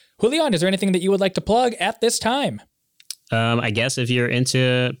 Julian, is there anything that you would like to plug at this time? I guess if you're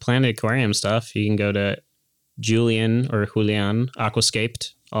into Planet Aquarium stuff, you can go to Julian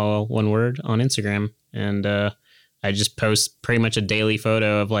Aquascaped, all one word, on Instagram. And I just post pretty much a daily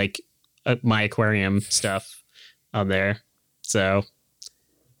photo of like my aquarium stuff on there. So,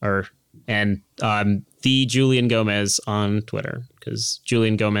 the Julian Gomez on Twitter, because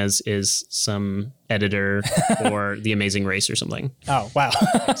Julian Gomez is some editor for The Amazing Race or something. Oh, wow.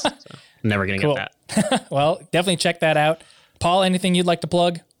 So never going to get that. Well, definitely check that out. Paul, anything you'd like to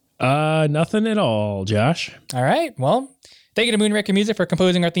plug? Nothing at all, Josh. All right. Well, thank you to Moonraker Music for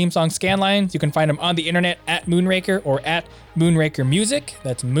composing our theme song Scanlines. You can find them on the internet at Moonraker or at Moonraker Music.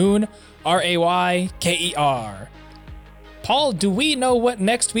 That's Moon, Rayker. Paul, do we know what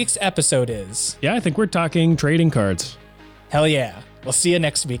next week's episode is? Yeah, I think we're talking trading cards. Hell yeah. We'll see you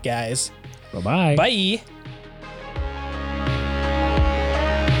next week, guys. Bye-bye. Bye.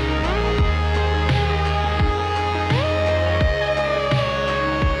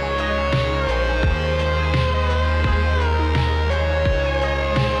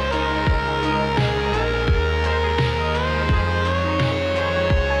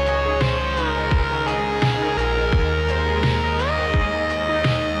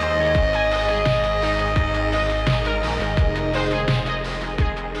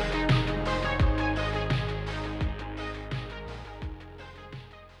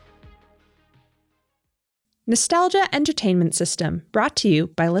 Nostalgia Entertainment System, brought to you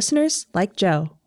by listeners like Joe.